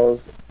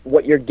Giles,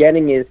 what you're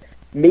getting is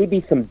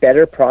maybe some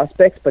better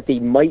prospects, but they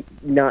might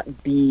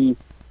not be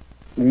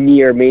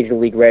near major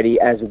league ready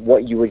as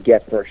what you would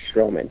get for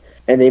Stroman.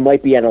 And they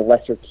might be at a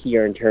lesser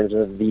tier in terms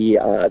of the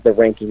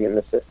ranking in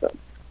the system.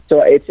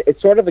 So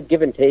it's sort of a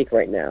give and take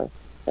right now.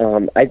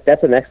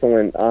 That's an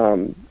excellent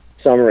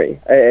summary.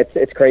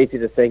 It's crazy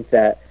to think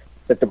that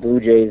the Blue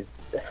Jays,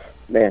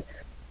 man,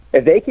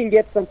 if they can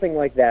get something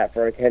like that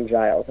for Ken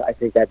Giles, I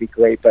think that'd be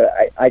great. But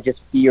I just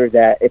fear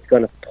that it's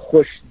going to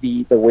push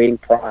the waiting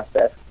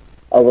process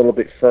a little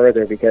bit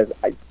further because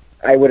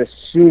I would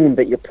assume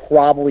that you're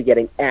probably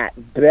getting at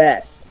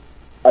best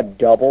a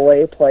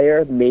double-A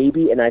player,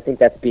 maybe, and I think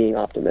that's being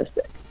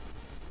optimistic.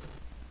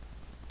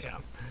 Yeah.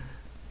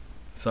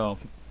 So,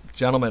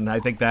 gentlemen, I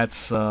think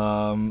that's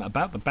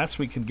about the best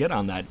we can get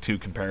on that 2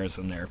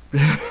 comparison there.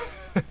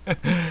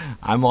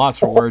 I'm lost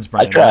for words,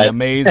 Brian. I'm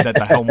amazed at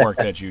the homework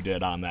that you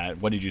did on that.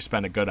 What, did you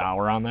spend a good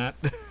hour on that?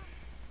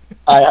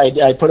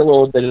 I put a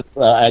little bit.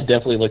 I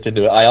definitely looked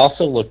into it. I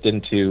also looked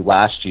into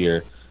last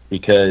year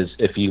because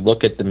if you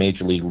look at the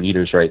major league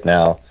leaders right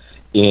now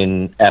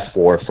in F4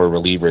 for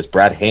relievers,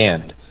 Brad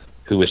Hand,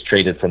 who was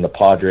traded from the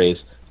Padres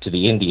to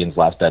the Indians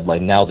last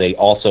deadline. Now they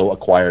also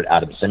acquired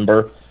Adam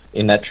Simber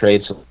in that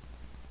trade, so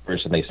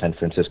and they sent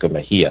Francisco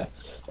Mejia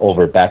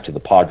over back to the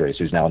Padres,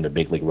 who's now on their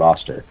big league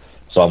roster.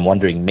 So I'm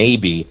wondering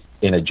maybe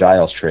in a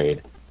Giles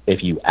trade,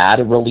 if you add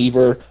a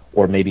reliever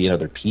or maybe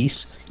another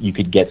piece, you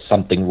could get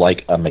something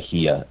like a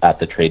Mejia at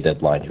the trade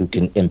deadline who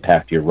can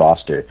impact your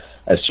roster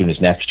as soon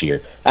as next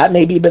year. That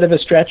may be a bit of a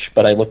stretch,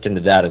 but I looked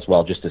into that as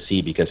well just to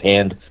see, because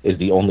Hand is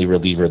the only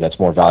reliever that's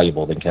more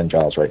valuable than Ken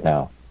Giles right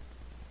now.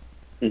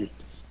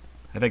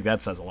 I think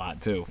that says a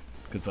lot, too,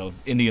 because the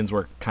Indians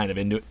were kind of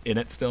in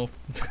it still.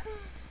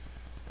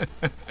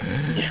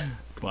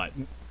 But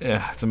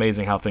yeah, it's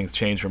amazing how things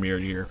change from year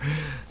to year.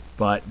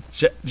 But,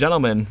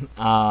 gentlemen,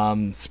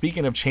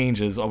 speaking of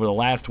changes, over the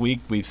last week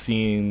we've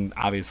seen,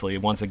 obviously,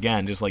 once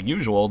again, just like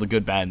usual, the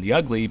good, bad, and the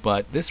ugly,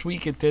 but this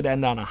week it did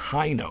end on a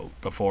high note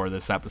before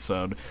this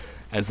episode,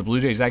 as the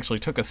Blue Jays actually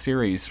took a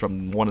series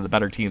from one of the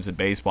better teams in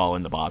baseball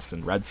in the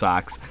Boston Red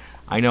Sox.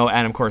 I know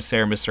Adam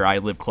Corsair, Mr. I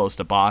Live Close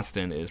to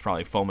Boston, is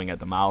probably foaming at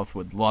the mouth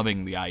with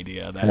loving the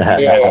idea that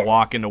he had to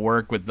walk into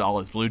work with all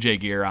his Blue Jay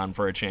gear on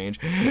for a change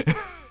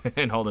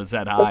and hold his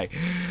head high.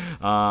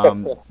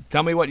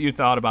 Tell me what you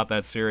thought about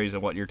that series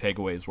and what your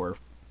takeaways were.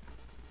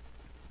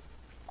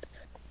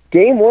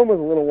 Game 1 was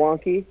a little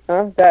wonky,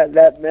 huh?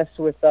 That messed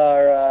with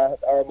our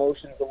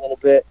emotions a little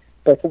bit,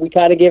 but we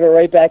kind of gave it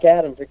right back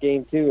at him for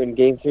Game 2, and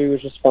Game 3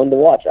 was just fun to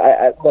watch.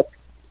 Look,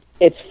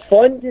 it's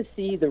fun to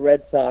see the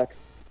Red Sox.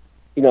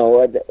 You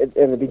know,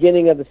 in the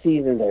beginning of the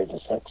season, they're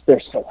just like, they're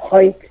so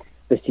hyped.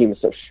 This team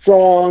is so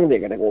strong. They're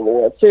going to go to the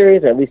World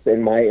Series, or at least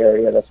in my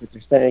area, that's what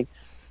they're saying.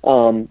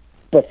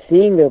 But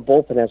seeing their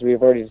bullpen, as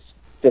we've already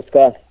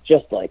discussed,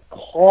 just like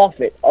cough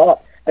it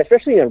up,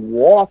 especially in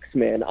walks,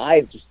 man.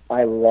 I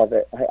love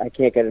it. I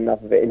can't get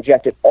enough of it.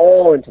 Inject it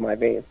all into my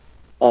veins.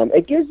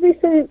 It gives me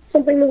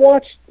something to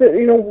watch.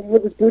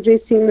 With this Blue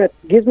Jays team, that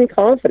gives me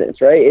confidence,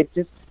 right?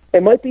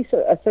 It might be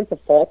a sense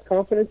of false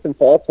confidence and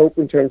false hope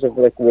in terms of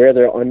like where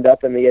they'll end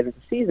up in the end of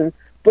the season,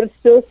 but it's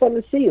still fun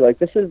to see. Like,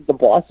 this is the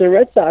Boston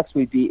Red Sox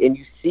we beat, and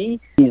you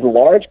see these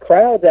large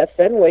crowds at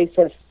Fenway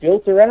sort of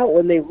filter out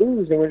when they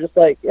lose, and we're just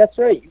like, that's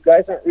right, you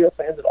guys aren't real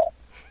fans at all.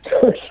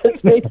 So it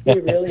just makes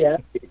me really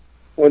happy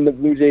when the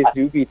Blue Jays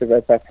do beat the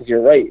Red Sox, because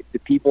you're right. The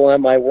people at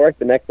my work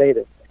the next day,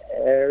 they're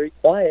very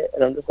quiet,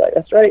 and I'm just like,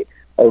 that's right.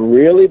 A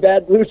really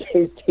bad Blue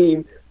Jays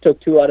team took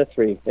 2 out of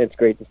 3, and it's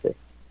great to see.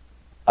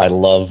 I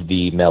love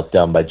the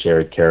meltdown by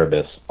Jared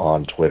Carabas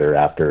on Twitter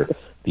after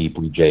the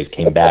Blue Jays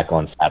came back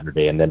on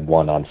Saturday and then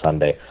won on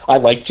Sunday. I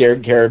like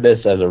Jared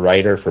Carabas as a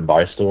writer for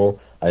Barstool.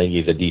 I think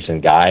he's a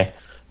decent guy.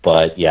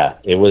 But, yeah,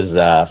 it was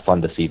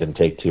fun to see them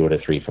take 2 out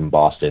of 3 from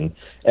Boston.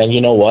 And you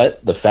know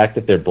what? The fact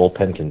that their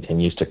bullpen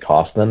continues to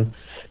cost them,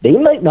 they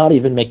might not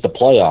even make the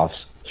playoffs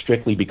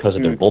strictly because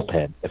of their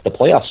bullpen. If the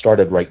playoffs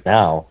started right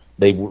now,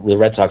 the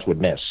Red Sox would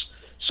miss.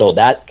 So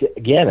that,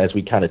 again, as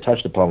we kind of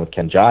touched upon with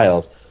Ken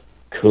Giles,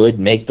 could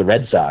make the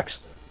Red Sox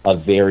a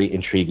very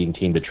intriguing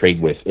team to trade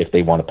with if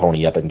they want to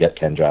pony up and get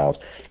Ken Giles.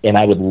 And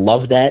I would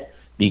love that,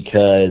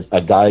 because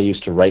a guy I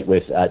used to write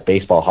with at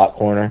Baseball Hot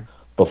Corner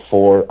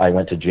before I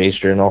went to Jay's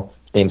Journal,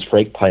 his name's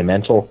Frank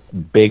Pimentel,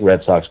 big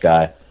Red Sox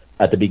guy.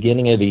 At the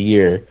beginning of the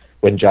year,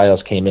 when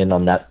Giles came in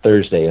on that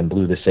Thursday and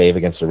blew the save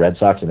against the Red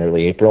Sox in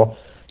early April,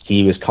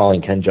 he was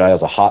calling Ken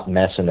Giles a hot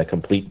mess and a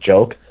complete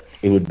joke.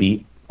 It would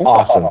be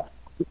awesome.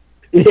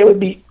 It would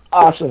be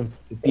awesome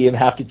to see him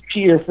have to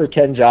cheer for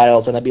Ken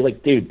Giles, and I'd be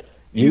like, dude,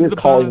 you were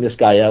calling this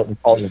guy out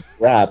and calling him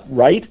crap,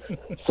 right?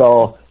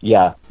 So,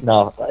 yeah,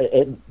 no.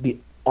 The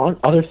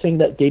other thing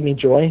that gave me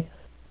joy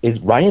is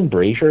Ryan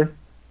Brazier,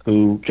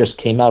 who just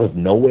came out of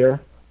nowhere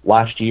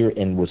last year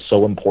and was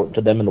so important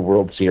to them in the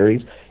World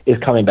Series, is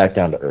coming back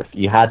down to earth.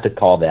 You had to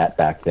call that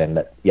back then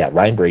that, yeah,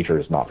 Ryan Brazier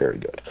is not very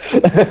good.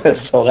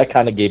 So that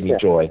kind of gave me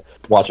joy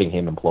watching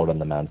him implode on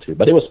the mound, too.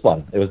 But it was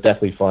fun. It was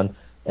definitely fun.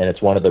 And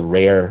it's one of the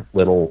rare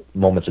little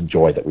moments of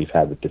joy that we've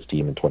had with this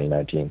team in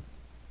 2019.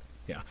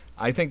 Yeah,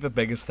 I think the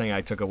biggest thing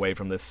I took away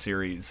from this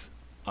series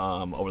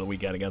over the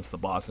weekend against the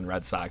Boston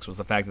Red Sox was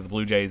the fact that the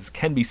Blue Jays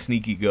can be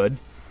sneaky good.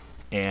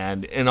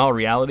 And in all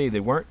reality,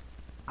 they weren't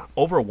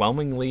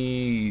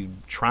overwhelmingly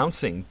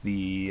trouncing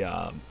the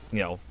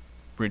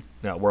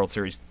World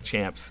Series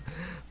champs,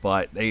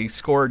 but they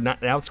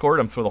outscored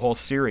them for the whole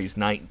series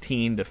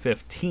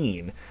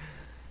 19-15.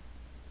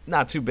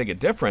 Not too big a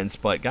difference,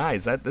 but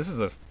guys, this is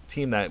a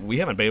team that we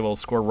haven't been able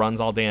to score runs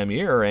all damn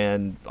year,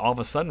 and all of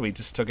a sudden we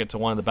just took it to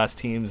one of the best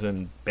teams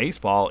in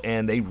baseball,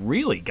 and they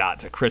really got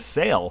to Chris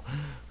Sale,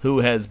 who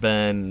has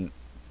been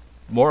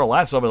more or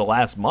less over the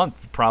last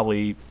month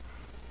probably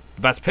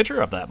the best pitcher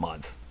of that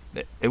month.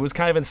 It was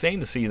kind of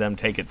insane to see them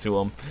take it to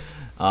him.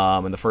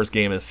 in the first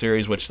game of the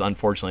series, which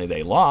unfortunately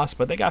they lost,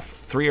 but they got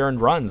 3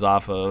 earned runs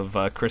off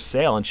of Chris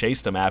Sale and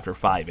chased him after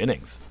 5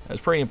 innings. That was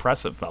pretty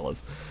impressive,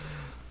 fellas.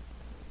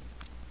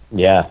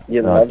 Yeah,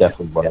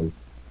 definitely was.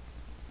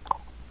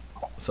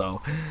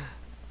 So,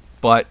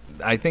 but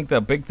I think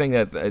the big thing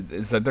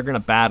is that they're going to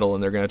battle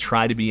and they're going to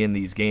try to be in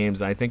these games.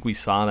 And I think we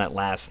saw that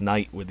last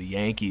night with the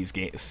Yankees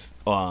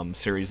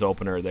series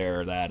opener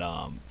there, that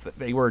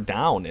they were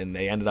down and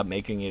they ended up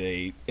making it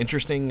a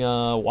interesting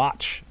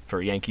watch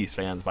for Yankees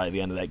fans by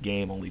the end of that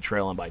game, only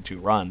trailing by 2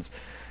 runs.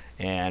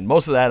 And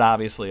most of that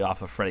obviously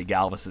off of Freddie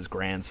Galvis's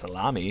grand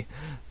salami.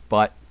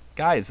 But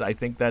guys, I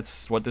think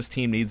that's what this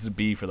team needs to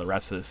be for the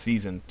rest of the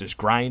season. Just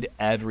grind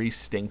every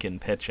stinking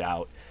pitch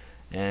out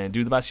and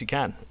do the best you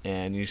can.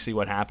 And you see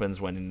what happens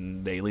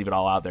when they leave it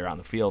all out there on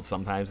the field.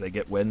 Sometimes they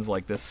get wins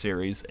like this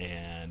series,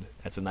 and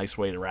that's a nice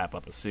way to wrap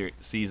up a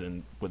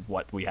season with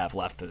what we have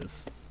left of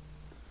this.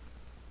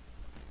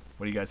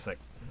 What do you guys think?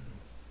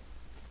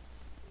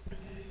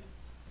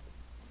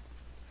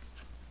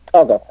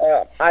 I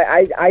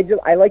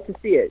like to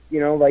see it,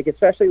 like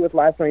especially with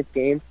last night's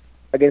game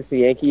against the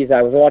Yankees.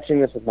 I was watching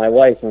this with my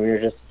wife, and we were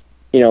just,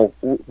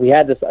 we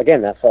had this,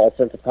 again, that false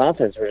sense of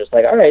confidence. We're just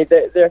like, all right,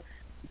 they're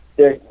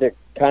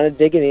kind of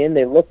digging in.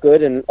 They look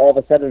good, and all of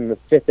a sudden in the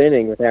 5th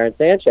inning with Aaron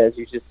Sanchez,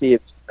 you just see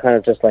it kind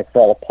of just like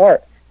fall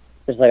apart.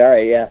 It's like, all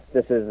right, yeah,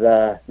 this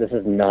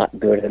is not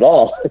good at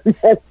all.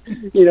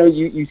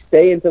 You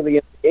stay until the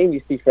end of the game.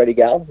 You see Freddie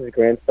Galvis'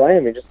 grand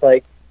slam, and just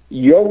like,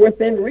 you're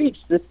within reach.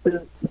 This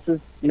is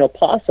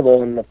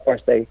possible, and of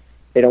course they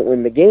don't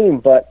win the game.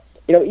 But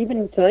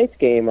even tonight's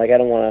game, like I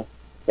don't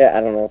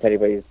know if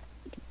anybody's.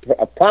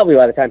 Probably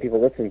by the time people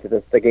listen to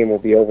this, the game will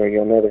be over and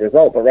you'll know the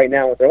result. But right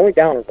now, they're only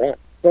down a run.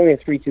 It's only a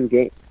 3-2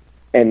 game,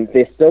 and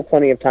there's still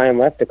plenty of time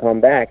left to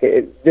come back.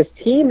 This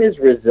team is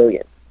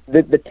resilient.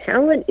 The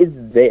talent is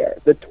there.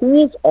 The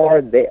tools are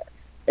there.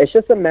 It's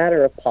just a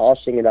matter of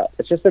polishing it up.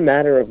 It's just a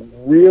matter of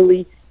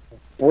really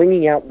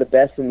bringing out the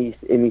best in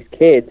these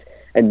kids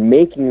and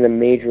making them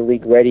major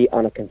league ready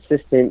on a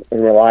consistent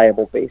and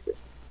reliable basis.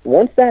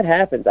 Once that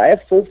happens, I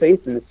have full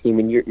faith in this team,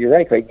 and you're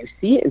right, Craig. You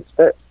see it in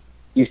spurts.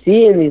 You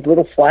see it in these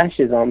little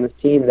flashes on this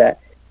team that,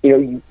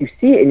 you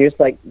see it and you're just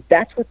like,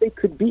 that's what they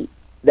could be.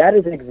 That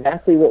is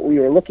exactly what we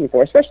were looking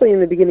for, especially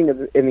in the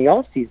beginning in the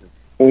off season.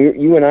 When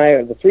you and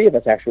I, the 3 of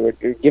us actually,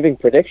 were giving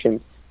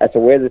predictions as to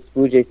where this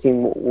Blue Jays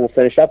team will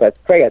finish up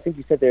at. Craig, I think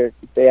you said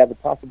they have the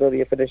possibility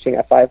of finishing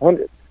at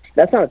 500.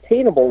 That's not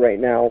attainable right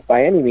now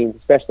by any means,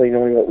 especially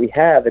knowing what we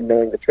have and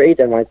knowing the trade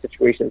deadline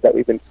situations that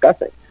we've been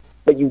discussing.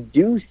 But you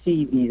do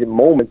see these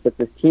moments that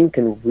this team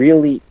can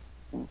really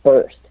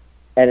burst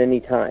at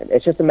any time.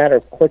 It's just a matter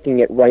of clicking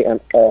it right on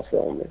all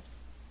cylinders.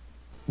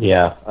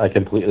 Yeah, I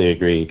completely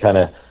agree. You kind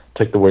of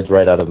took the words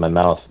right out of my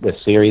mouth. With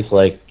series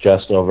like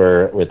just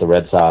over with the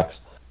Red Sox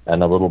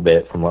and a little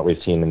bit from what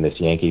we've seen in this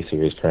Yankee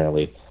series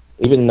currently,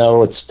 even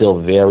though it's still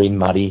very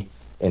muddy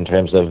in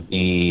terms of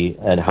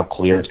and how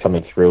clear it's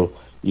coming through,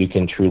 you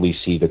can truly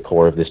see the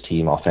core of this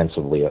team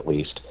offensively, at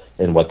least,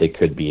 and what they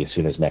could be as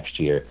soon as next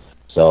year.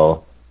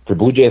 So for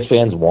Blue Jays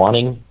fans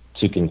wanting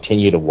to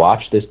continue to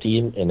watch this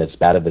team in as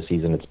bad of a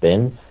season it's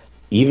been,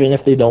 even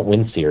if they don't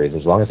win series,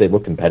 as long as they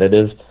look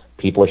competitive,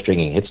 people are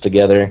stringing hits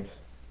together,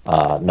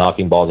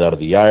 knocking balls out of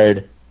the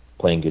yard,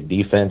 playing good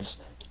defense,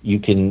 you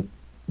can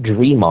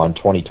dream on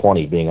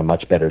 2020 being a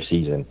much better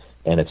season,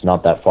 and it's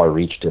not that far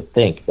reach to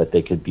think that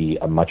they could be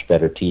a much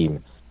better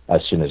team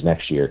as soon as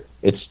next year.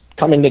 It's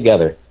coming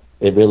together.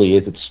 It really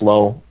is. It's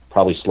slow,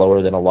 probably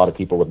slower than a lot of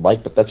people would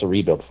like, but that's a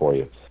rebuild for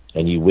you.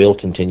 And you will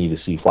continue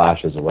to see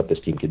flashes of what this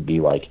team could be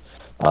like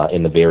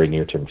in the very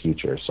near-term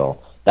future. So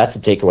that's the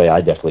takeaway I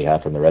definitely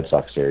have from the Red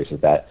Sox series,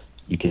 is that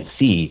you can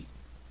see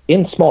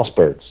in small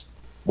spurts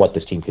what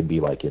this team could be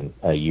like in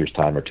a year's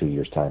time or 2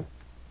 years' time.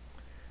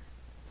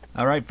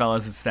 All right,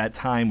 fellas, it's that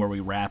time where we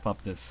wrap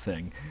up this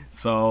thing.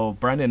 So,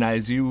 Brendan,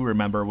 as you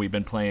remember, we've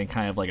been playing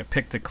kind of like a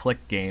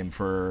pick-to-click game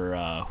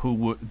for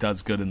who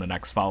does good in the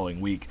next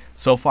following week.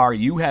 So far,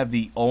 you have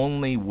the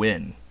only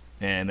win,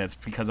 and that's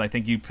because I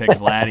think you picked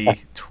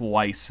Vladdy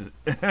twice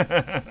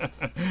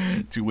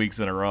 2 weeks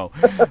in a row.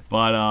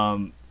 But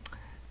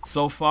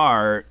so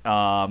far,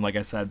 like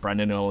I said,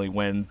 Brendan only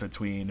win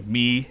between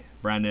me,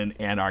 Brendan,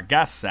 and our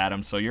guests,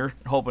 Adam. So you're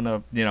hoping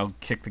to,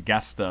 kick the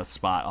guest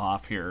spot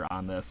off here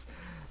on this.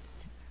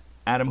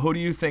 Adam, who do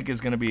you think is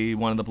going to be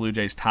one of the Blue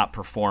Jays' top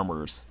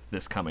performers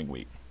this coming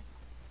week?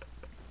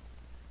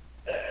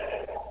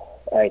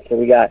 All right, so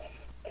we got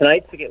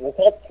tonight's game. We'll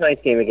call it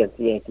tonight's game against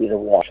the Yankees a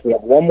wash. We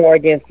have one more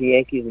against the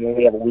Yankees, and then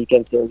we have a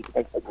weekend series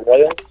against the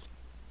Royals.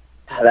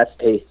 That's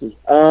tasty.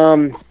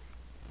 I'm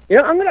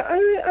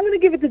gonna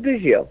give it to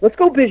Biggio. Let's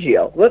go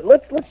Biggio.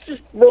 Let's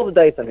just roll the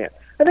dice on here.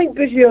 I think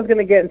Biggio's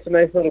gonna get into a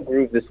nice little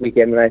groove this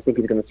weekend, and I think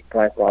he's gonna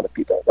surprise a lot of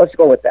people. Let's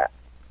go with that.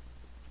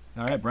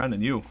 All right,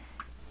 Brendan, you.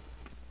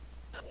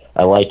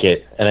 I like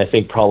it, and I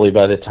think probably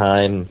by the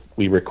time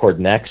we record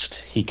next,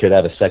 he could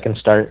have a second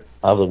start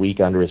of the week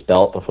under his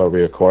belt before we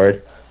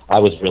record. I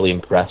was really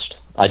impressed.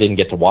 I didn't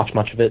get to watch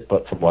much of it,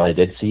 but from what I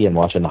did see and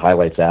watching the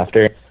highlights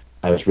after,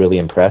 I was really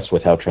impressed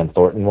with how Trent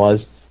Thornton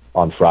was.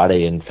 on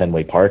Friday in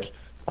Fenway Park.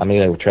 I'm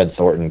going to tread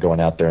Thornton going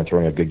out there and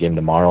throwing a good game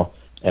tomorrow.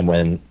 And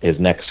when his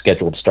next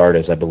scheduled start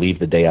is, I believe,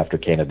 the day after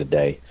Canada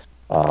Day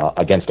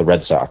against the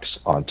Red Sox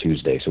on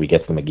Tuesday, so he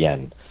gets them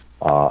again.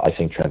 I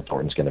think Trent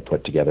Thornton's going to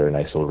put together a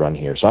nice little run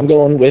here. So I'm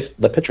going with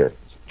the pitcher,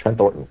 Trent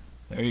Thornton.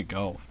 There you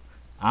go.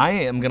 I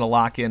am going to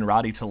lock in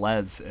Rowdy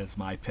Tellez as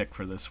my pick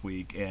for this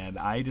week, and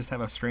I just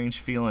have a strange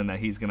feeling that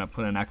he's going to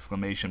put an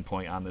exclamation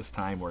point on this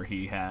time where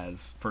he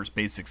has first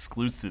base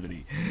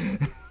exclusivity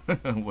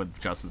with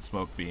Justin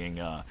Smoak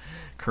being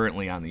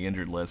currently on the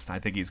injured list. I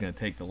think he's going to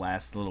take the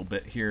last little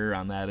bit here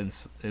on that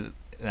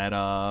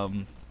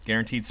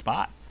guaranteed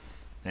spot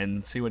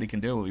and see what he can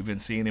do. We've been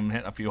seeing him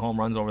hit a few home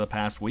runs over the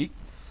past week.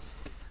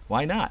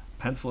 Why not?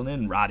 Penciling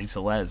in Rowdy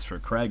Tellez for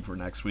Craig for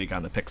next week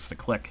on the Picks to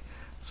Click.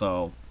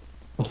 So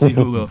we'll see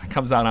who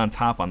comes out on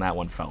top on that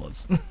one,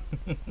 fellas.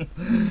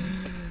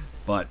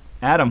 But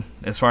Adam,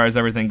 as far as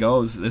everything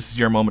goes, this is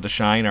your moment to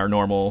shine. Our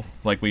normal,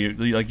 like you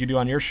do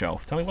on your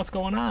show. Tell me what's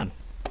going on.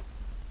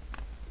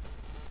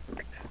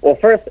 Well,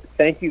 first,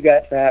 thank you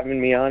guys for having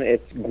me on.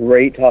 It's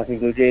great talking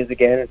Blue Jays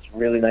again. It's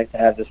really nice to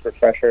have this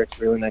refresher. It's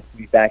really nice to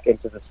be back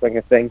into the swing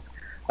of things.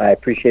 I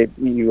appreciate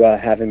you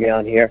having me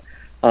on here.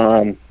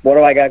 What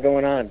do I got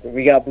going on?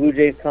 We got Blue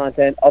Jays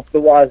content up the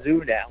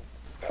wazoo now.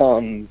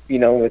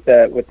 With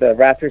the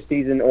Raptors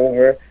season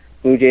over,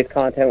 Blue Jays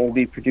content will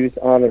be produced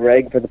on the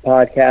reg for the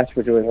podcast.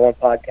 We're doing one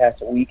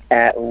podcast a week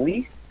at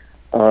least.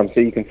 So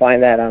you can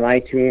find that on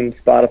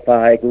iTunes,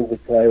 Spotify, Google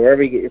Play,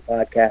 wherever you get your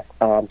podcast.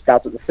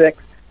 Starts with the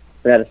 6.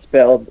 That is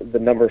spelled the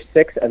number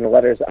 6 and the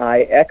letters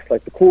IX,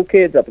 like the cool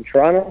kids up in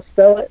Toronto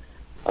spell it.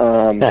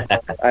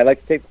 I'd like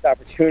to take this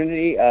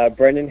opportunity.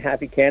 Brendan,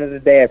 happy Canada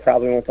Day. I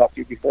probably won't talk to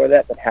you before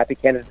that, but happy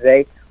Canada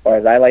Day, or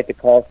as I like to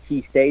call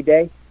T-Stay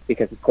Day,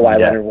 because Kawhi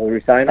Leonard will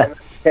resign on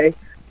that day.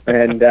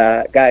 And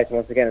guys,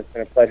 once again, it's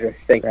been a pleasure.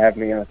 Thanks for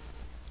having me on.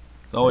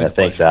 It's always a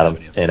thanks, Adam.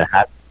 And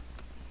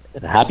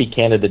a happy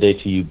Canada Day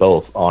to you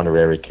both,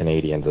 honorary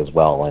Canadians as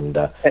well. And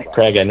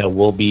Craig, I know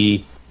we'll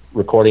be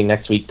recording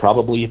next week,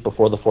 probably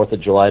before the 4th of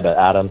July, but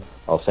Adam,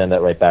 I'll send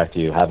that right back to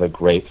you. Have a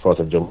great 4th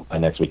of July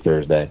next week,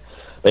 Thursday.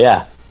 But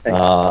yeah,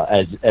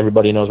 as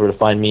everybody knows where to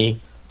find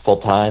me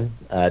full-time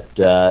at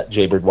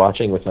Jaybird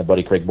Watching with my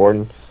buddy Craig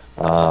Borden.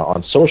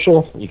 On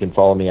social, you can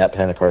follow me at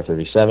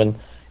Panicar37,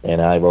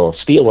 and I will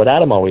steal what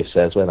Adam always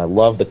says, and I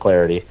love the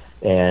clarity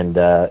and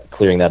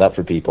clearing that up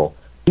for people.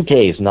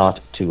 2 Ks,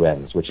 not 2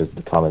 N's, which is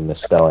the common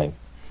misspelling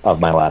of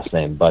my last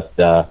name. But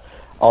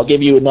I'll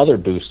give you another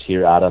boost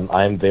here, Adam.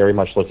 I'm very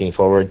much looking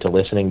forward to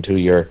listening to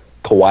your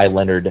Kawhi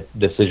Leonard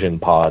decision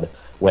pod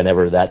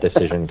whenever that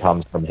decision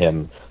comes from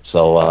him.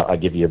 So I'll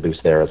give you a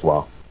boost there as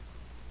well.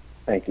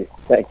 Thank you.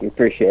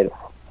 Appreciate it.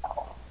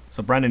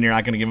 So, Brendan, you're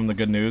not going to give him the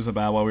good news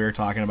about what we were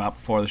talking about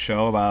before the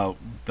show, about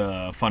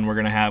the fun we're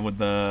going to have with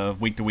the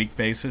week-to-week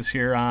basis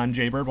here on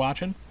Jaybird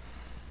Watching?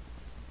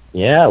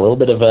 Yeah, a little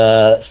bit of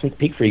a sneak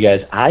peek for you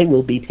guys. I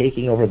will be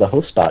taking over the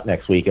host spot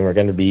next week, and we're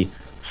going to be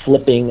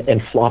flipping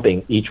and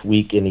flopping each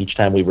week and each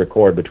time we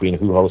record between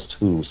who hosts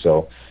who.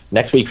 So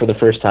next week, for the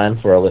first time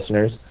for our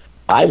listeners,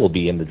 I will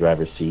be in the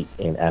driver's seat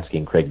and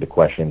asking Craig the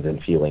questions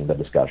and fueling the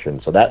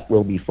discussion. So that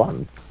will be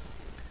fun.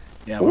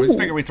 Yeah, we just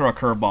figure we throw a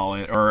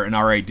curveball or an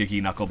R.A.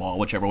 Dickey knuckleball,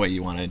 whichever way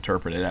you want to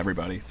interpret it,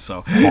 everybody.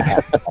 So,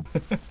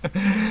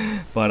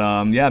 but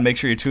yeah, make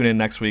sure you tune in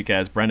next week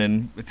as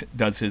Brendan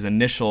does his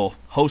initial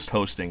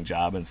hosting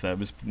job instead of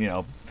just,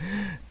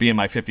 being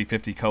my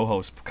 50-50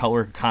 co-host,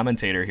 color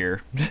commentator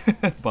here.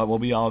 But we'll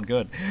be all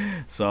good.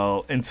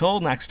 So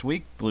until next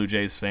week, Blue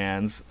Jays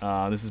fans,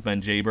 this has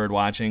been Jaybird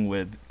Watching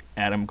with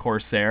Adam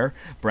Corsair,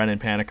 Brendan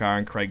Panicar,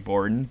 and Craig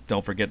Borden.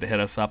 Don't forget to hit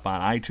us up on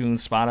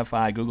iTunes,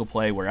 Spotify, Google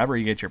Play, wherever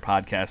you get your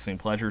podcasting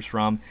pleasures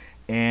from.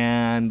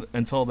 And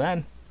until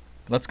then,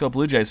 let's go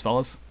Blue Jays,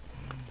 fellas.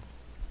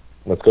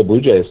 Let's go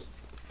Blue Jays.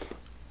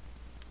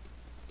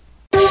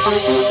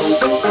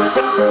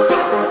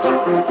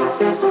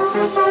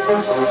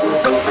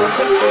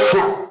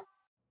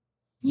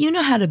 You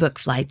know how to book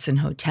flights and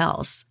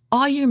hotels.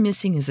 All you're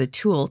missing is a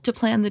tool to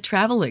plan the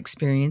travel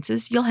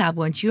experiences you'll have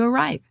once you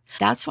arrive.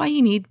 That's why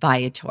you need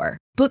Viator.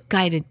 Book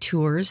guided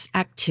tours,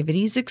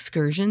 activities,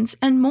 excursions,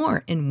 and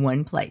more in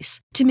one place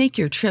to make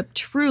your trip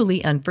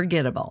truly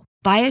unforgettable.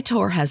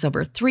 Viator has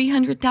over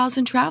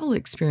 300,000 travel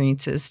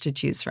experiences to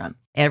choose from.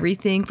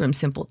 Everything from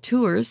simple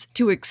tours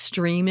to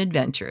extreme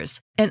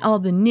adventures and all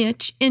the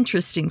niche,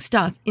 interesting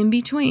stuff in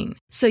between.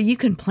 So you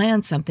can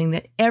plan something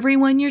that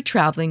everyone you're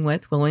traveling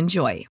with will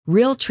enjoy.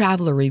 Real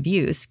traveler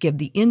reviews give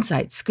the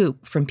inside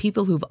scoop from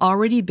people who've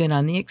already been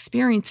on the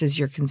experiences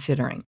you're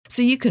considering.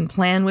 So you can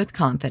plan with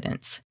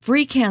confidence.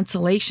 Free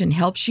cancellation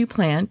helps you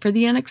plan for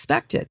the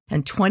unexpected.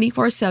 And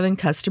 24/7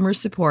 customer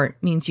support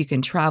means you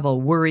can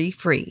travel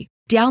worry-free.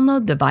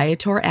 Download the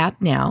Viator app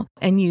now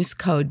and use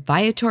code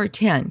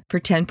Viator10 for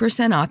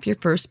 10% off your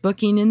first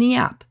booking in the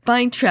app.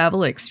 Find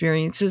travel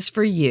experiences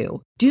for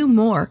you. Do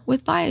more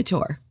with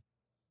Viator.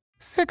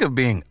 Sick of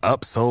being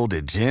upsold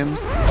at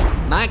gyms?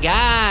 My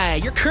guy,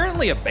 you're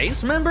currently a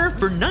base member?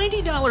 For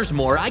 $90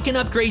 more, I can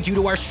upgrade you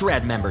to our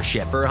Shred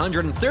membership. For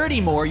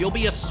 $130 more, you'll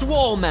be a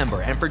Swole member.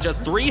 And for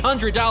just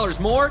 $300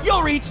 more,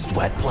 you'll reach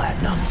Sweat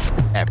Platinum.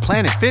 At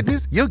Planet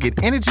Fitness, you'll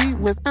get energy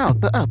without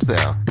the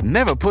upsell.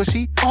 Never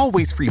pushy,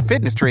 always free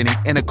fitness training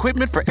and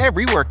equipment for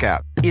every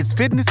workout. It's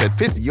fitness that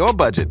fits your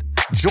budget.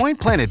 Join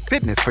Planet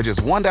Fitness for just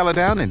 $1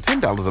 down and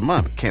 $10 a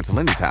month. Cancel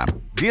anytime.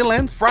 Deal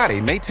ends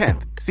Friday, May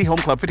 10th. See Home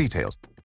Club for details.